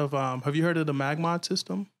a lot of, have you heard of the MagMod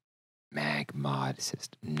system? MagMod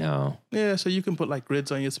system? No. Yeah, so you can put like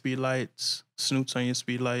grids on your speed lights, snoots on your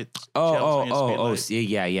speed lights.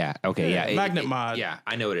 Yeah. Okay, yeah. Magnet mod. Yeah,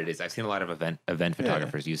 I know what it is. I've seen a lot of event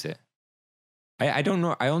photographers use it. I don't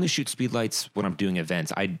know. I only shoot speed lights when I'm doing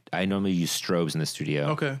events. I normally use strobes in the studio.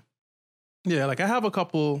 Okay. Yeah, like I have a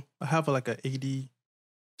couple. I have like a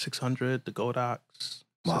AD600, the Godox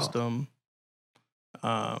system.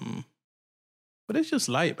 But it's just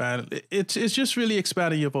light, man. It's just really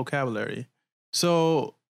expanding your vocabulary.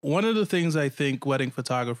 So one of the things I think wedding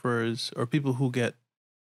photographers or people who get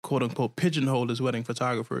quote unquote pigeonholed as wedding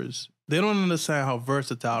photographers, they don't understand how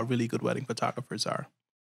versatile really good wedding photographers are.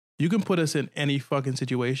 You can put us in any fucking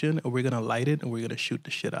situation and we're going to light it and we're going to shoot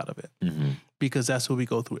the shit out of it. Because that's what we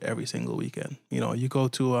go through every single weekend. You go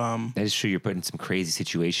to... That is true. You're put in some crazy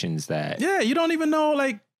situations that... Yeah, you don't even know,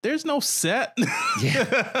 like, there's no set.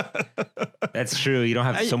 Yeah. That's true. You don't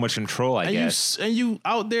have so much control, I guess. And you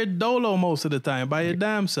out there dolo most of the time by your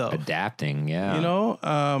damn self. Adapting, yeah.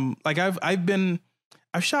 Like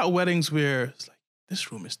I've shot weddings where it's like,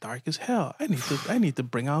 this room is dark as hell. I need to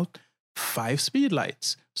bring out 5 speed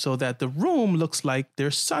lights so that the room looks like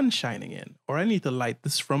there's sun shining in. Or I need to light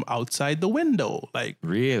this from outside the window. Like,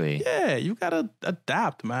 really? Yeah, you gotta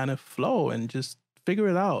adapt, man, and flow and just figure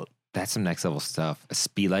it out. That's some next level stuff. A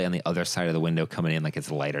speed light on the other side of the window coming in like it's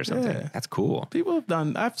light or something. Yeah. That's cool. People have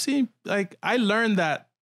done, I've seen, like, I learned that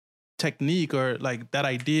technique or like that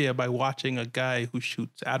idea by watching a guy who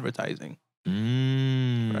shoots advertising.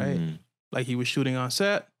 Right? Like he was shooting on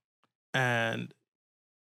set and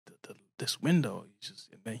this window,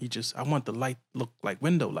 I want the light look like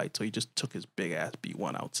window light. So he just took his big ass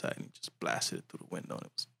B1 outside and he just blasted it through the window and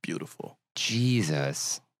it was beautiful.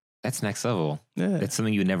 Jesus. That's next level. Yeah. That's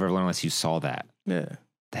something you would never learn unless you saw that. Yeah.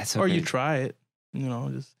 That's so Or crazy. you try it.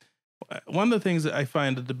 Just one of the things that I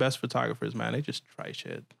find that the best photographers, man, they just try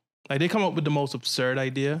shit. Like they come up with the most absurd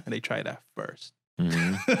idea and they try that first.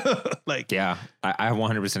 Like, yeah, I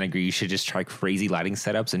 100% agree. You should just try crazy lighting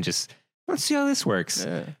setups and just let's see how this works.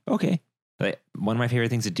 Yeah. Okay. Like, one of my favorite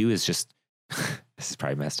things to do is just this is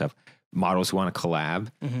probably messed up. Models who want to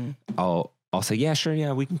collab, I'll say, yeah, sure,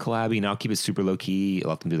 yeah, we can collab. I'll keep it super low key.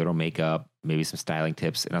 Let them do their own makeup, maybe some styling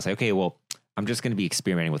tips, and I'll say, okay, well, I'm just going to be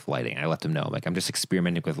experimenting with lighting. I let them know, like, I'm just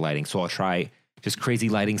experimenting with lighting. So I'll try just crazy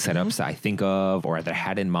lighting setups that I think of or that I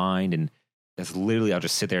had in mind, and that's literally, I'll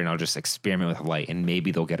just sit there and I'll just experiment with light, and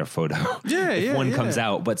maybe they'll get a photo if one comes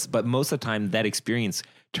out. But most of the time, that experience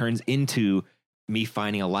turns into me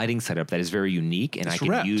finding a lighting setup that is very unique, and I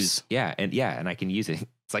can use, and I can use it.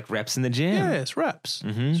 It's like reps in the gym. Yeah, it's reps.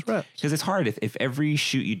 It's reps. Because it's hard. If every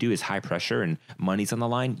shoot you do is high pressure and money's on the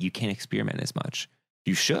line, you can't experiment as much.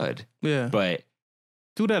 You should. Yeah. But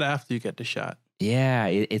do that after you get the shot. Yeah,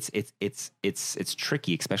 it's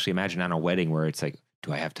tricky, especially imagine on a wedding where it's like,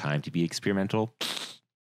 do I have time to be experimental?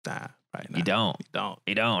 Nah, right. You don't,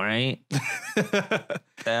 right?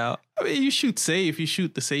 Yeah. I mean, you shoot safe. You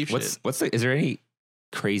shoot the safe shit. Is there any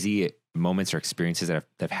crazy moments or experiences that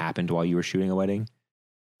have happened while you were shooting a wedding?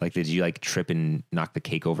 Like, did you like trip and knock the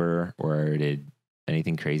cake over, or did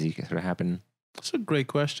anything crazy sort of happen? That's a great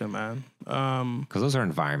question, man. Because those are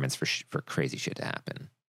environments for crazy shit to happen.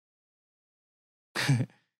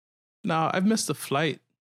 No, I've missed a flight.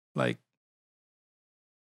 Like,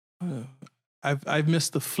 I've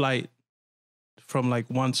missed the flight from like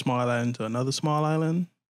one small island to another small island.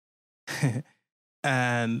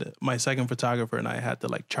 And my second photographer and I had to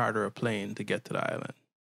like charter a plane to get to the island.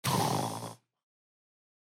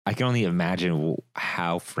 I can only imagine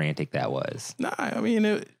how frantic that was. Nah, I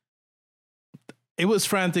mean, it was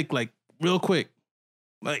frantic, like real quick.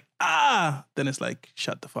 Like, then it's like,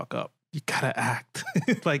 shut the fuck up. You gotta act.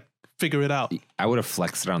 Like, figure it out. I would have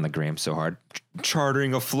flexed it on the gram so hard.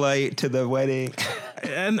 Chartering a flight to the wedding.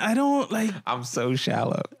 And I don't like. I'm so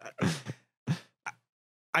shallow.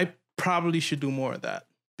 I probably should do more of that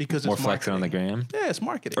because more it's flexing on the gram. Yeah, it's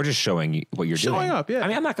marketing. Or just showing you what you're doing. Showing up, yeah. I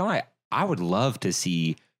mean, I'm not gonna lie. I would love to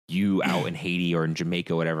see you out in Haiti or in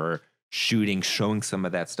Jamaica, whatever, shooting, showing some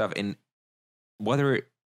of that stuff. And whether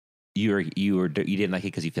you didn't like it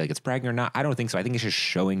because you feel like it's bragging or not, I don't think so. I think it's just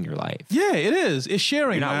showing your life. Yeah, it is. It's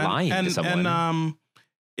sharing. You're not lying to someone. And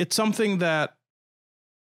it's something that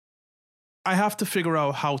I have to figure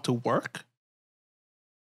out how to work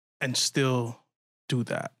and still do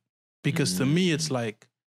that. Because to me, it's like,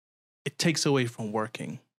 it takes away from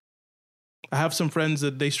working. I have some friends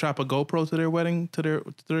that they strap a GoPro to their wedding, to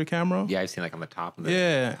their camera. Yeah, I've seen like on the top of it.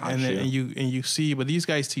 Yeah, and you see, but these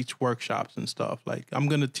guys teach workshops and stuff. Like, I'm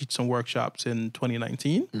gonna teach some workshops in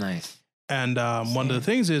 2019. Nice. And one of the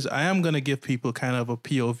things is I am gonna give people kind of a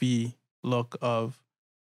POV look of,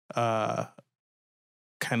 kind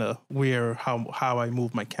of how I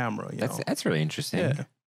move my camera. You know? That's really interesting.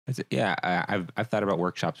 Yeah, I've thought about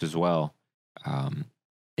workshops as well.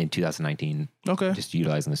 In 2019, okay, just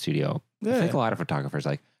utilizing the studio. Yeah. I think a lot of photographers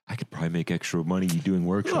like, I could probably make extra money doing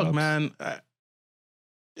workshops. Look, man,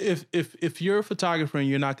 if you're a photographer and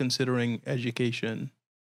you're not considering education,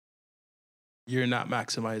 you're not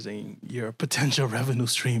maximizing your potential revenue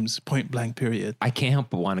streams. Point blank. Period. I can't help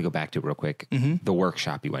but want to go back to it real quick. Mm-hmm. The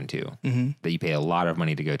workshop you went to that you pay a lot of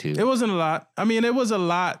money to go to. It wasn't a lot. I mean, it was a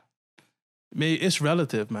lot. It's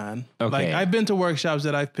relative, man. Okay. Like, I've been to workshops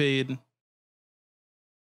that I've paid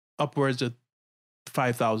upwards of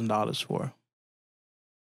 $5,000 for.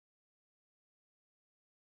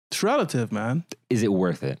 It's relative, man. Is it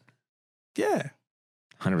worth it? Yeah.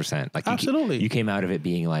 100%. Like, absolutely. You came out of it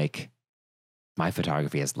being like, my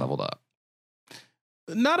photography has leveled up.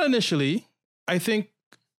 Not initially. I think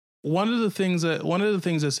one of the things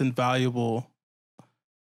that's invaluable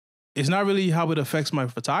is not really how it affects my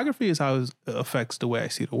photography, is how it affects the way I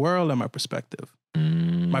see the world and my perspective.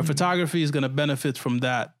 My photography is going to benefit from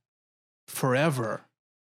that forever.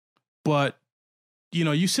 But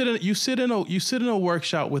you sit in a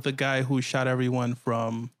workshop with a guy who's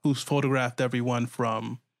photographed everyone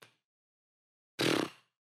from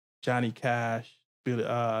Johnny Cash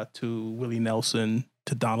to Willie Nelson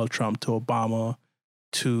to Donald Trump to Obama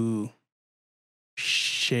to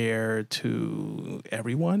Cher to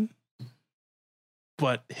everyone.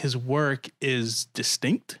 But his work is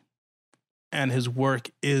distinct and his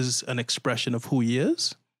work is an expression of who he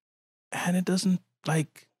is. And it doesn't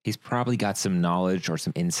like... He's probably got some knowledge or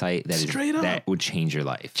some insight that would change your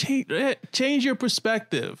life. Change your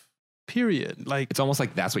perspective, period. Like, it's almost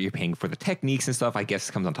like that's what you're paying for. The techniques and stuff, I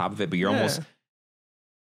guess, comes on top of it, but you're almost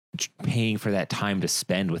paying for that time to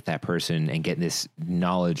spend with that person and getting this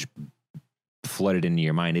knowledge flooded into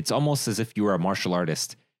your mind. It's almost as if you were a martial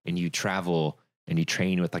artist and you travel and you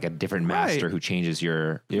train with like a different master who changes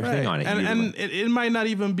your thing on it. And it might not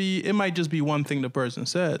even be, it might just be one thing the person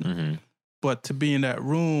said. Mm-hmm. But to be in that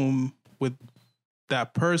room with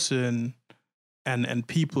that person and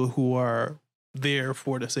people who are there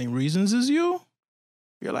for the same reasons as you,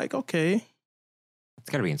 you're like, okay. It's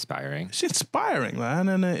got to be inspiring. It's inspiring, man.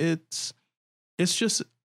 And it's just,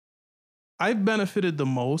 I've benefited the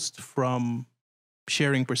most from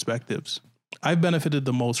sharing perspectives.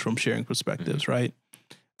 Mm-hmm. Right?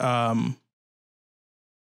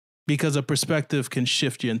 Because a perspective can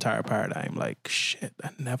shift your entire paradigm. Like, shit, I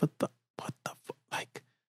never thought. What the fuck? Like,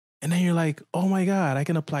 and then you're like, oh my God, I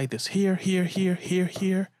can apply this here.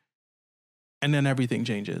 And then everything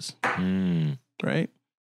changes. Right?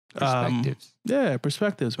 Perspectives.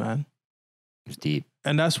 Perspectives, man. It's deep.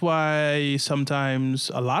 And that's why sometimes,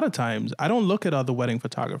 a lot of times, I don't look at other wedding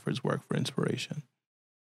photographers' work for inspiration.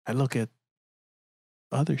 I look at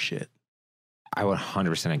other shit. I would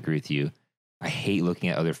 100% agree with you. I hate looking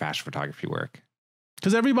at other fashion photography work.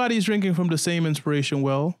 Because everybody's drinking from the same inspiration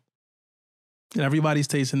well. And everybody's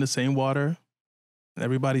tasting the same water. And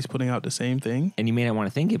everybody's putting out the same thing. And you may not want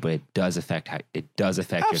to think it, but it does affect your thought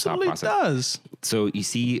process. Absolutely does. So you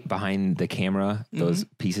see behind the camera, those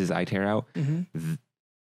pieces I tear out.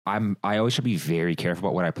 I always should be very careful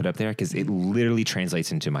about what I put up there because it literally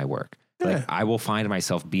translates into my work. Yeah. Like I will find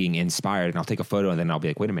myself being inspired and I'll take a photo and then I'll be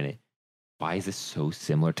like, wait a minute, why is this so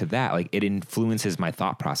similar to that? Like it influences my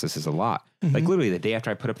thought processes a lot. Like literally the day after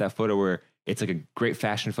I put up that photo where it's like a great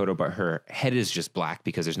fashion photo, but her head is just black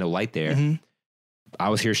because there's no light there. I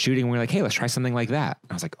was here shooting and we we're like, hey, let's try something like that.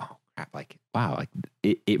 And I was like, oh crap, like, wow, like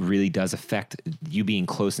it really does affect you being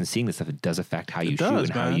close and seeing this stuff. It does affect how you shoot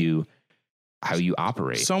and how you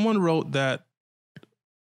operate. Someone wrote that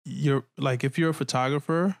you're like, if you're a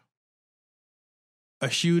photographer, a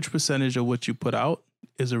huge percentage of what you put out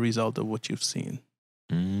is a result of what you've seen.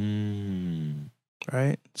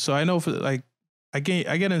 Right? So I know for like, I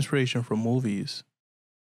get inspiration from movies.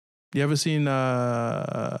 You ever seen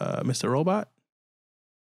Mr. Robot?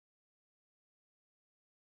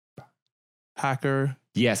 Hacker.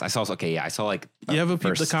 Yes, I saw. Okay, yeah, I saw like. You ever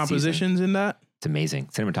peep the compositions in that? It's amazing.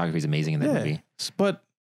 Cinematography is amazing in that movie. But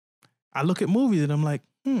I look at movies and I'm like,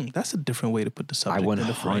 that's a different way to put the subject in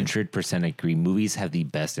the frame. I 100% agree. Movies have the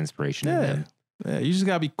best inspiration in them. Yeah, you just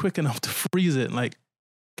gotta be quick enough to freeze it. And like,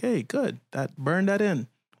 okay, good. Burn that in.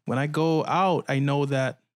 When I go out, I know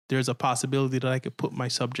that there's a possibility that I could put my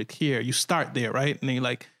subject here. You start there, right? And then you're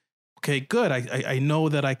like, okay, good. I know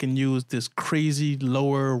that I can use this crazy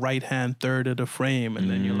lower right-hand third of the frame. And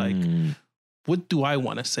then you're like, what do I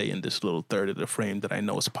want to say in this little third of the frame that I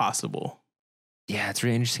know is possible? Yeah, it's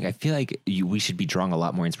really interesting. I feel like we should be drawing a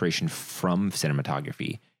lot more inspiration from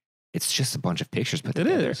cinematography. It's just a bunch of pictures put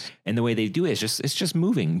together. It is. And the way they do it is it's just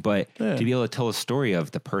moving. But to be able to tell a story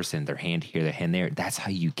of the person, their hand here, their hand there, that's how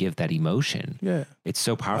you give that emotion. Yeah. It's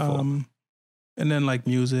so powerful. And then like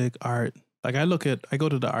music, art. Like I go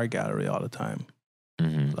to the art gallery all the time.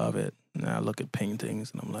 Love it. And I look at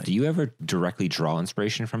paintings and I'm like. Do you ever directly draw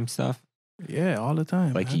inspiration from stuff? Yeah, all the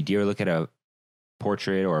time. Like do you ever look at a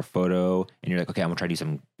portrait or a photo and you're like, okay, I'm gonna try to do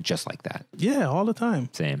something just like that? Yeah, all the time.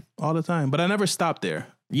 Same. All the time. But I never stop there.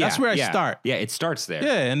 Yeah, that's where I start. Yeah, it starts there.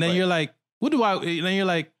 Yeah, and then you're like, what do I, and then you're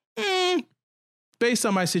like, based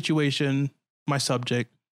on my situation, my subject,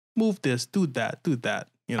 move this, do that,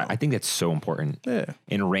 you know. I think that's so important. Yeah.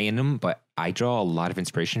 And random, but I draw a lot of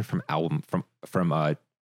inspiration from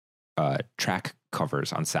track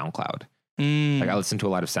covers on SoundCloud. Like I listen to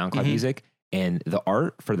a lot of SoundCloud music, and the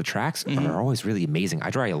art for the tracks are always really amazing.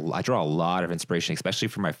 I draw a lot of inspiration, especially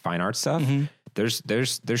for my fine art stuff. There's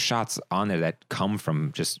shots on there that come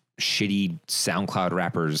from just shitty SoundCloud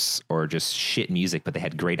rappers or just shit music, but they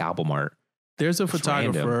had great album art. There's a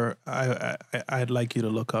photographer I'd like you to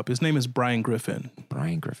look up. His name is Brian Griffin.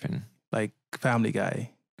 Brian Griffin, like Family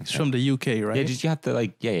Guy. He's from the UK, right? Yeah, did you have to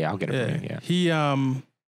like? Yeah, I'll get it. Yeah. He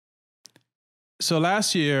So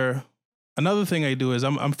last year, another thing I do is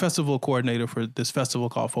I'm festival coordinator for this festival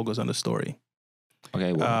called Focus on the Story.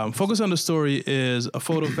 Okay. Well. Focus on the Story is a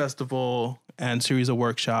photo festival and series of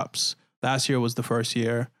workshops. Last year was the first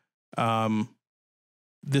year.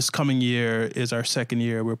 This coming year is our second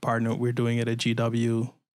year. We're doing it at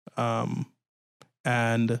GW.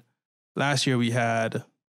 And last year we had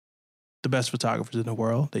the best photographers in the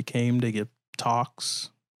world. They came, they give talks.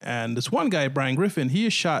 And this one guy, Brian Griffin, he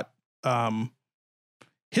has shot,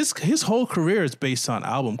 his whole career is based on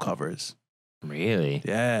album covers. Really?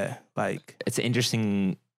 Yeah. Like it's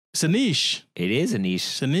interesting. It's a niche. It is a niche.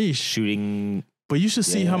 It's a niche. Shooting. But you should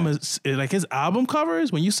see him like his album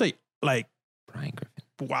covers. When you say like Brian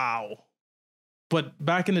Griffin, wow. But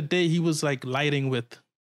back in the day, he was like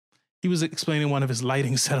he was explaining one of his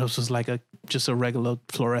lighting setups was like just a regular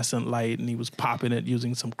fluorescent light, and he was popping it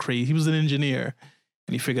using some crazy. He was an engineer,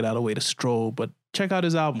 and he figured out a way to strobe. But check out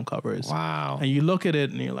his album covers. Wow. And you look at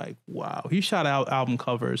it, and you're like, wow. He shot out album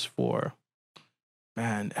covers for,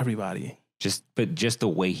 man, everybody. Just the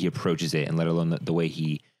way he approaches it, and let alone the way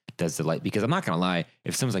he does the light. Because I'm not gonna lie,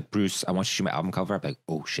 if someone's like, Bruce, I want you to shoot my album cover, I'm like,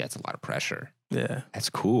 oh shit, that's a lot of pressure. Yeah. That's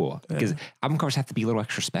cool. Because album covers have to be a little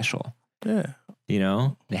extra special. Yeah. You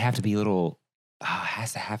know? They have to be a little,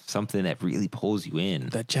 has to have something that really pulls you in.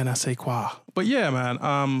 That je ne sais quoi. But yeah,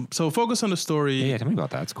 man. So Focus on the Story. Yeah, tell me about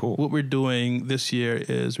that. It's cool. What we're doing this year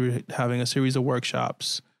is we're having a series of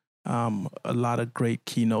workshops. A lot of great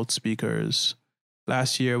keynote speakers.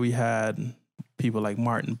 Last year we had people like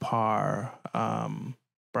Martin Parr,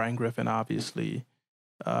 Brian Griffin, obviously.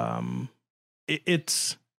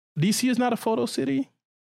 It's DC is not a photo city,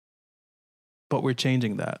 but we're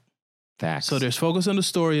changing that. Facts. So there's Focus on the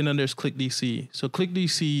Story, and then there's Click DC. So Click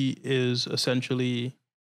DC is essentially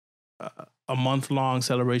a month-long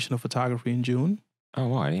celebration of photography in June. Oh,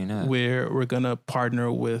 wow, I didn't know that. Where we're gonna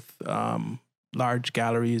partner with large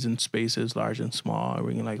galleries and spaces, large and small. And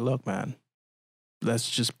we're gonna like, look, man, let's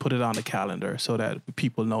just put it on the calendar so that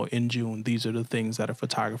people know in June these are the things that are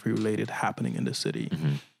photography related happening in the city.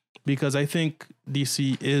 Mm-hmm. Because I think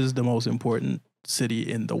DC is the most important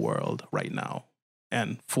city in the world right now.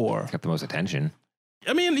 And it's got the most attention.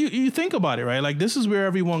 I mean, you think about it, right? Like, this is where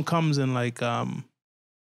everyone comes and like, I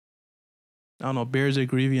don't know, Bears or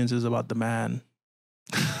Grievance is about the man.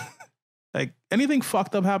 Like, anything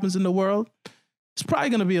fucked up happens in the world, it's probably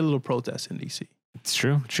going to be a little protest in DC. It's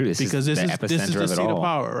true. This is the seat of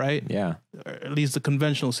power, right? Yeah. Or at least the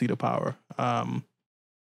conventional seat of power.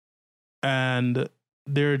 And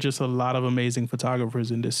there are just a lot of amazing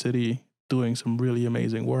photographers in this city doing some really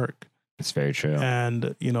amazing work. It's very true.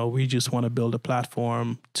 And, we just want to build a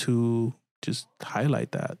platform to just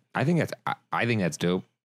highlight that. I think that's dope.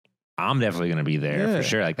 I'm definitely going to be there for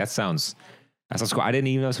sure. Like, that sounds cool. I didn't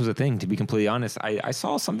even know this was a thing, to be completely honest. I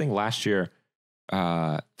saw something last year,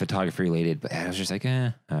 photography related, but I was just like,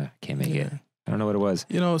 can't make it. I don't know what it was.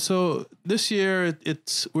 So this year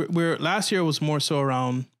last year was more so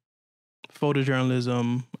around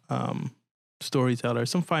photojournalism,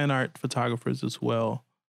 storytellers, some fine art photographers as well.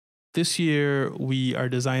 This year, we are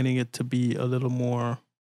designing it to be a little more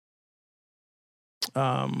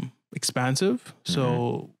expansive. Mm-hmm.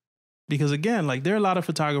 So, because again, like, there are a lot of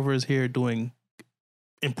photographers here doing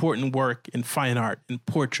important work in fine art, in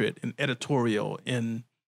portrait, in editorial, in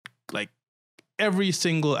like every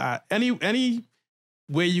single any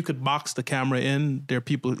way you could box the camera in, there are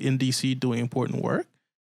people in DC doing important work.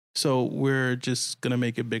 So we're just gonna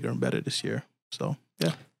make it bigger and better this year. So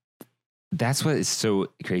yeah. That's what is so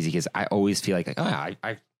crazy, because I always feel like I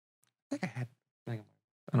think I had, like,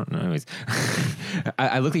 I don't know. Anyways,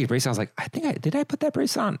 I looked at your bracelet. I was like, did I put that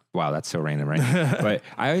bracelet on? Wow, that's so random, right? But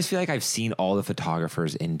I always feel like I've seen all the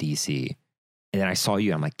photographers in DC, and then I saw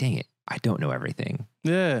you. And I'm like, dang it, I don't know everything.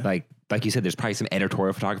 Yeah. Like you said, there's probably some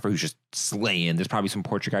editorial photographer who's just slaying. There's probably some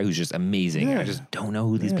portrait guy who's just amazing. Yeah. I just don't know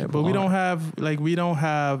who these people are. But we don't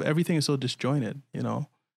have everything is so disjointed,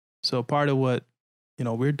 So part of what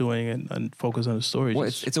we're doing and Focus on the Story. Well,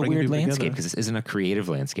 it's a weird landscape, because this isn't a creative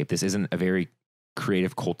landscape. This isn't a very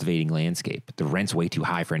creative, cultivating landscape. The rent's way too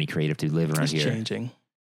high for any creative to live around here. It's changing.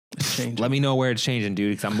 Let me know where it's changing,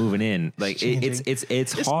 dude, because I'm moving in. Like,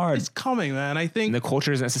 it's hard. It's coming, man. I think and the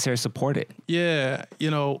culture isn't necessarily support it. Yeah, I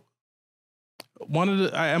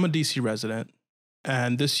am a DC resident,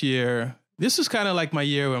 and this is kind of like my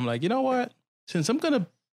year where I'm like, you know what? Since I'm gonna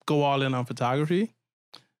go all in on photography,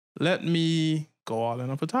 let me go all in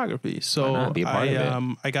on photography. So be a part of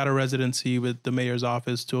it. I got a residency with the mayor's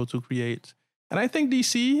office, 202 Create, and I think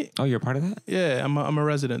DC. Oh, you're a part of that? Yeah, I'm a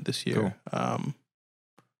resident this year. Cool.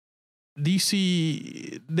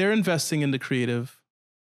 DC, they're investing in the creative.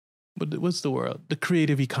 What's the word? The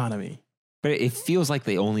creative economy. But it feels like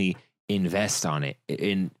they only invest on it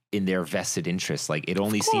in their vested interests. Like, it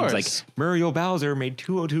only seems like Muriel Bowser made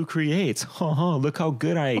 202 Creates. Look how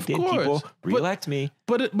good I did, people. Re-elect me.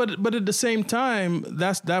 But at the same time,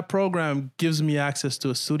 that program gives me access to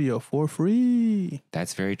a studio for free.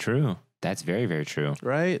 That's very true. That's very, very true.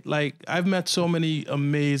 Right? Like, I've met so many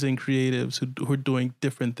amazing creatives who are doing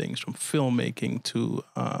different things, from filmmaking to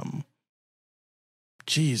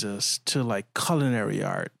to like culinary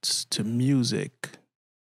arts to music,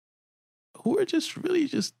 who are just really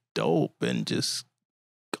just dope and just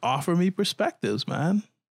offer me perspectives, man.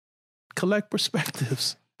 Collect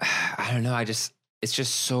perspectives. I don't know. It's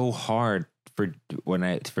just so hard for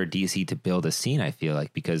DC to build a scene, I feel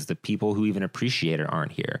like, because the people who even appreciate it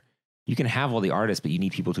aren't here. You can have all the artists, but you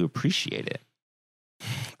need people to appreciate it.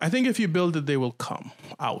 I think if you build it, they will come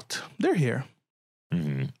out. They're here.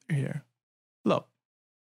 Mm-hmm. They're here. Look,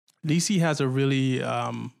 DC has a really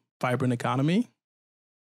vibrant economy.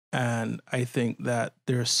 And I think that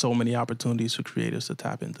there are so many opportunities for creatives to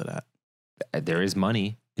tap into that. There is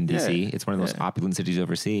money in DC. Yeah. It's one of the most opulent cities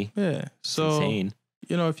overseas. Yeah. So, it's insane.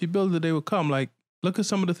 If you build it, they will come. Like, look at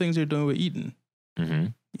some of the things they're doing with Eaton.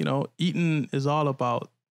 Mm-hmm. Eaton is all about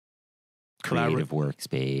creative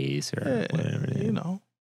workspace or whatever it is.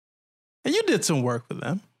 And you did some work with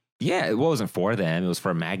them. Yeah, it wasn't for them. It was for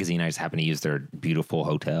a magazine. I just happened to use their beautiful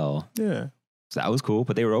hotel. Yeah. So that was cool,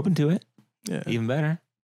 but they were open to it. Yeah. Even better.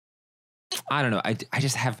 I don't know. I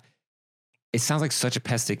just have it sounds like such a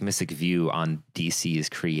pessimistic view on DC's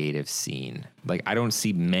creative scene. Like, I don't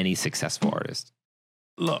see many successful artists.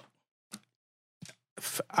 Look,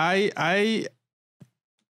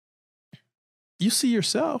 you see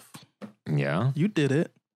yourself. Yeah. You did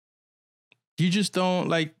it. You just don't,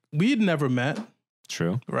 like, we'd never met.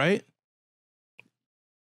 True. Right?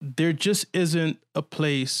 There just isn't a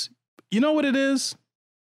place. You know what it is?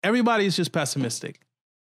 Everybody's just pessimistic.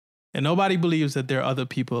 And nobody believes that there are other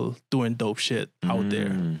people doing dope shit out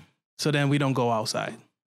there. So then we don't go outside.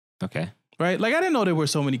 Okay. Right? Like, I didn't know there were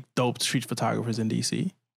so many dope street photographers in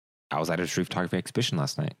DC. I was at a street photography exhibition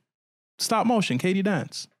last night. Stop motion, Katie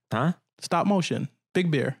Dance. Huh? Stop motion, Big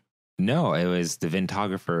Bear. No, it was the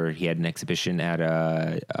Vintographer. He had an exhibition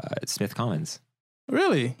at Smith Commons.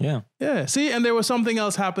 Really? Yeah. Yeah. See, and there was something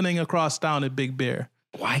else happening across town at Big Bear.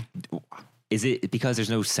 Why? Is it because there's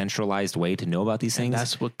no centralized way to know about these things? And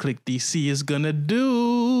that's what Click DC is gonna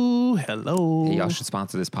do. Hello. Hey, y'all should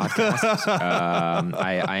sponsor this podcast.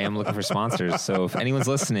 I am looking for sponsors. So if anyone's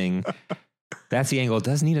listening, that's the angle. It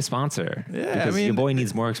does need a sponsor. Yeah, because your boy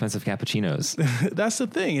needs more expensive cappuccinos. That's the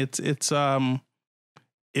thing.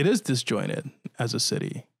 It is disjointed as a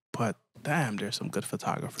city, but damn, there's some good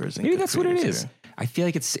photographers. Maybe that's what it is. I feel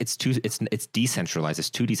like it's decentralized. It's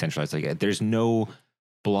too decentralized. Like, there's no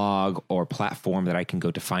blog or platform that I can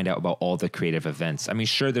go to find out about all the creative events. I mean,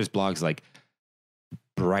 sure, there's blogs like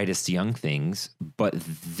Brightest Young Things, but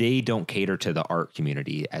they don't cater to the art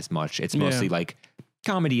community as much. It's mostly like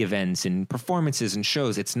comedy events and performances and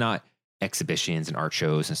shows. It's not exhibitions and art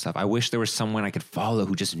shows and stuff. I wish there was someone I could follow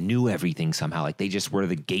who just knew everything somehow. Like, they just were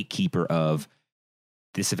the gatekeeper of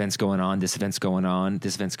this event's going on, this event's going on,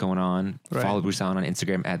 this event's going on. Right. Follow Bruce Allen on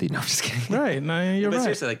Instagram. No, I'm just kidding. Right. No, you're right.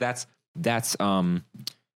 Seriously, like that's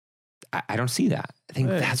I don't see that. I think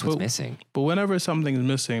that's what's missing. But whenever something's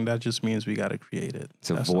missing, that just means we got to create it. It's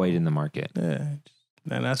a void in the market. Yeah.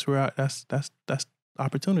 And that's where that's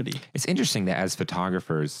opportunity. It's interesting that as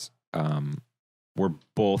photographers, we're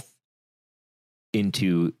both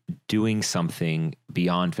into doing something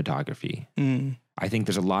beyond photography. I think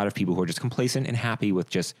there's a lot of people who are just complacent and happy with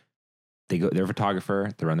just, they're a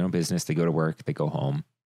photographer, they run their own business, they go to work, they go home.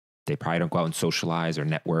 They probably don't go out and socialize or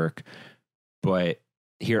network. But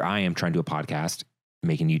here I am trying to do a podcast,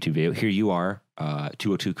 making a YouTube video. Here you are,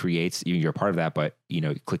 202 Creates. You're a part of that, but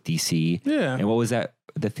Click DC. Yeah. And what was that?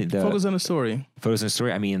 The Focus on a Story. Focus on a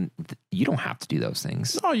Story. I mean, you don't have to do those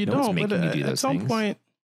things. No, you don't. Making you do those things. At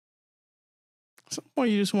some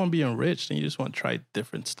point, you just want to be enriched and you just want to try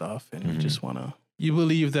different stuff, and you just want to. You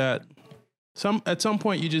believe that at some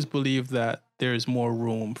point you just believe that there's more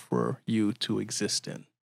room for you to exist in.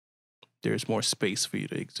 There's more space for you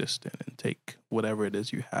to exist in and take whatever it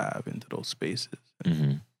is you have into those spaces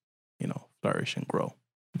and, flourish and grow.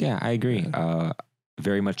 Yeah, I agree.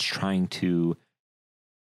 Very much trying to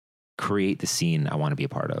create the scene I want to be a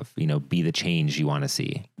part of, be the change you want to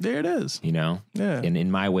see. There it is. Yeah. And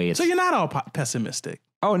in my way, it's... So you're not all pessimistic.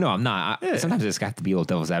 Oh, no, I'm not. Sometimes I just got to be a little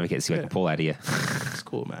devil's advocate to see what I can pull out of you. It's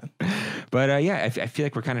cool, man. But I feel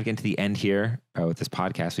like we're kind of getting to the end here with this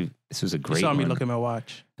podcast. This was a great one. You saw me look at my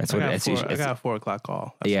watch. That's what it's I got a 4:00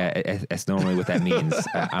 call. That's normally what that means.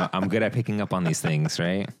 I'm good at picking up on these things,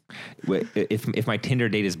 right? If my Tinder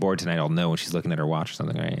date is bored tonight, I'll know when she's looking at her watch or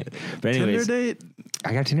something, right? But anyways, Tinder date?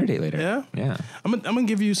 I got a Tinder date later. Yeah? Yeah. I'm gonna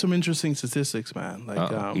give you some interesting statistics, man.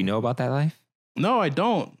 Like, you know about that life? No, I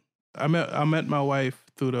don't. I met my wife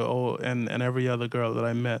through the and every other girl that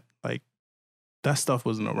I met. Like, that stuff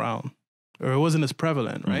wasn't around, or it wasn't as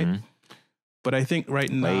prevalent, right? Mm-hmm. But I think right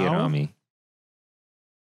now, lay it on me.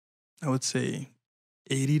 I would say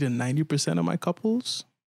 80 to 90% of my couples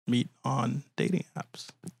meet on dating apps.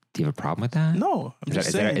 Do you have a problem with that? No, I'm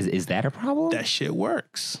just saying. Is that a problem? That shit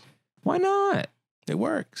works. Why not? It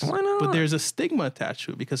works. Why not? But there's a stigma attached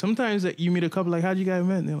to it, because sometimes you meet a couple like, how'd you guys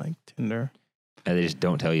meet? And they're like, Tinder. And they just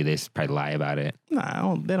don't tell you. They just probably lie about it.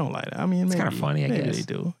 Nah, they don't lie. I mean, it's kind of funny, I guess. They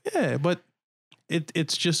do. Yeah, but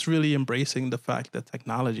it's just really embracing the fact that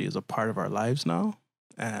technology is a part of our lives now,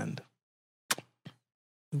 and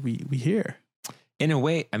we here. In a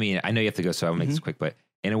way, I mean, I know you have to go, so I'll make this quick, but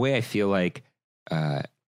in a way, I feel like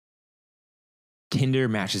Tinder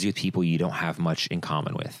matches you with people you don't have much in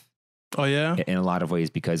common with. Oh yeah, in a lot of ways,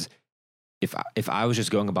 because if I was just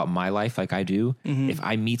going about my life like I do, if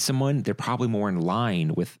I meet someone, they're probably more in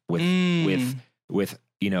line with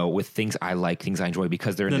things I like, things I enjoy,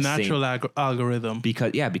 because they're in the natural algorithm.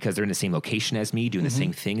 Because they're in the same location as me, doing the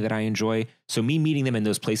same thing that I enjoy. So me meeting them in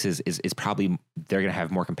those places is probably, they're going to have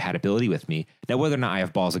more compatibility with me. Now, whether or not I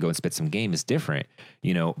have balls to go and spit some game is different,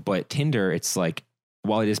 but Tinder, it's like,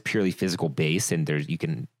 while it is purely physical based and you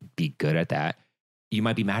can be good at that, you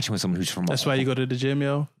might be matching with someone who's from. That's why you go to the gym,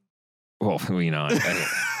 yo. Well, you know,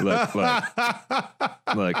 look.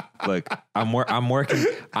 I'm working. Me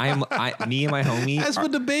and my homie. That's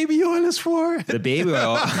what the baby oil is for. The baby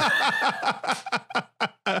oil.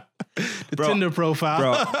 The Tinder profile.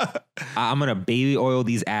 Bro, I'm gonna baby oil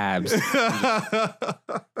these abs.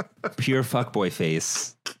 Pure fuckboy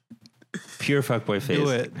face. Pure fuckboy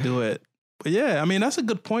face. Do it. But yeah, I mean, that's a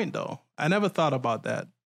good point, though. I never thought about that.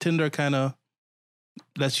 Tinder kind of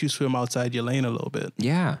lets you swim outside your lane a little bit.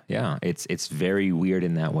 Yeah. It's very weird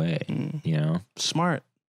in that way, you know? Smart.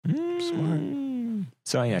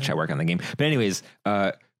 So yeah, try work on the game. But anyways,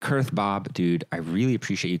 Kurth Bob, dude, I really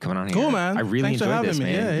appreciate you coming on here. Cool, man. I really enjoyed this,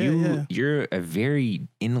 man. Yeah. You're a very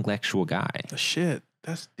intellectual guy. Shit,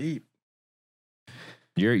 that's deep.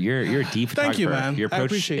 You're a deep photographer. Thank you, man. Your approach, I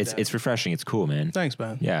appreciate that. It's refreshing. It's cool, man. Thanks,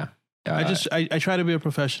 man. Yeah. I try to be a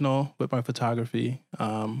professional with my photography.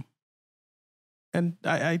 And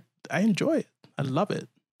I enjoy it. I love it.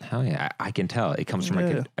 Hell yeah. I can tell. It comes from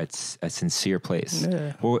like a sincere place.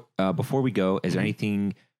 Yeah. Well, before we go, is there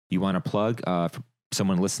anything you want to plug for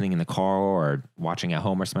someone listening in the car or watching at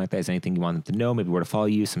home or something like that? Is there anything you want them to know? Maybe where to follow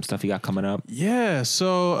you, some stuff you got coming up? Yeah.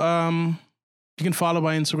 So you can follow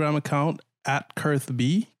my Instagram account at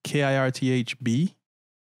KirthB, KIRTHB.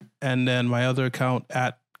 And then my other account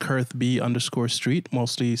at KirthB_street,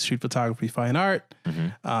 mostly street photography, fine art.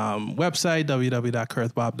 Website,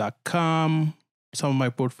 www.kirthbob.com. Some of my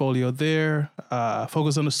portfolio there.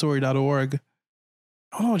 Focusonthestory.org.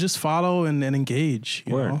 I don't know, just follow and engage.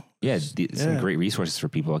 You know? Yeah, some great resources for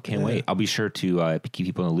people. I can't wait. I'll be sure to keep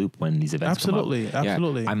people in the loop when these events come up.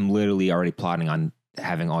 Absolutely. I'm literally already plotting on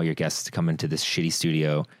having all your guests come into this shitty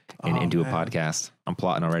studio and do a podcast. I'm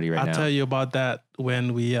plotting already now. I'll tell you about that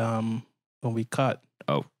when we cut.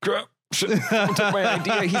 Oh, crap. I took my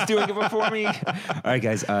idea. He's doing it before me. All right,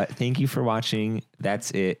 guys. Thank you for watching. That's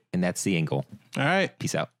it. And that's the angle. All right.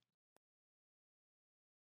 Peace out.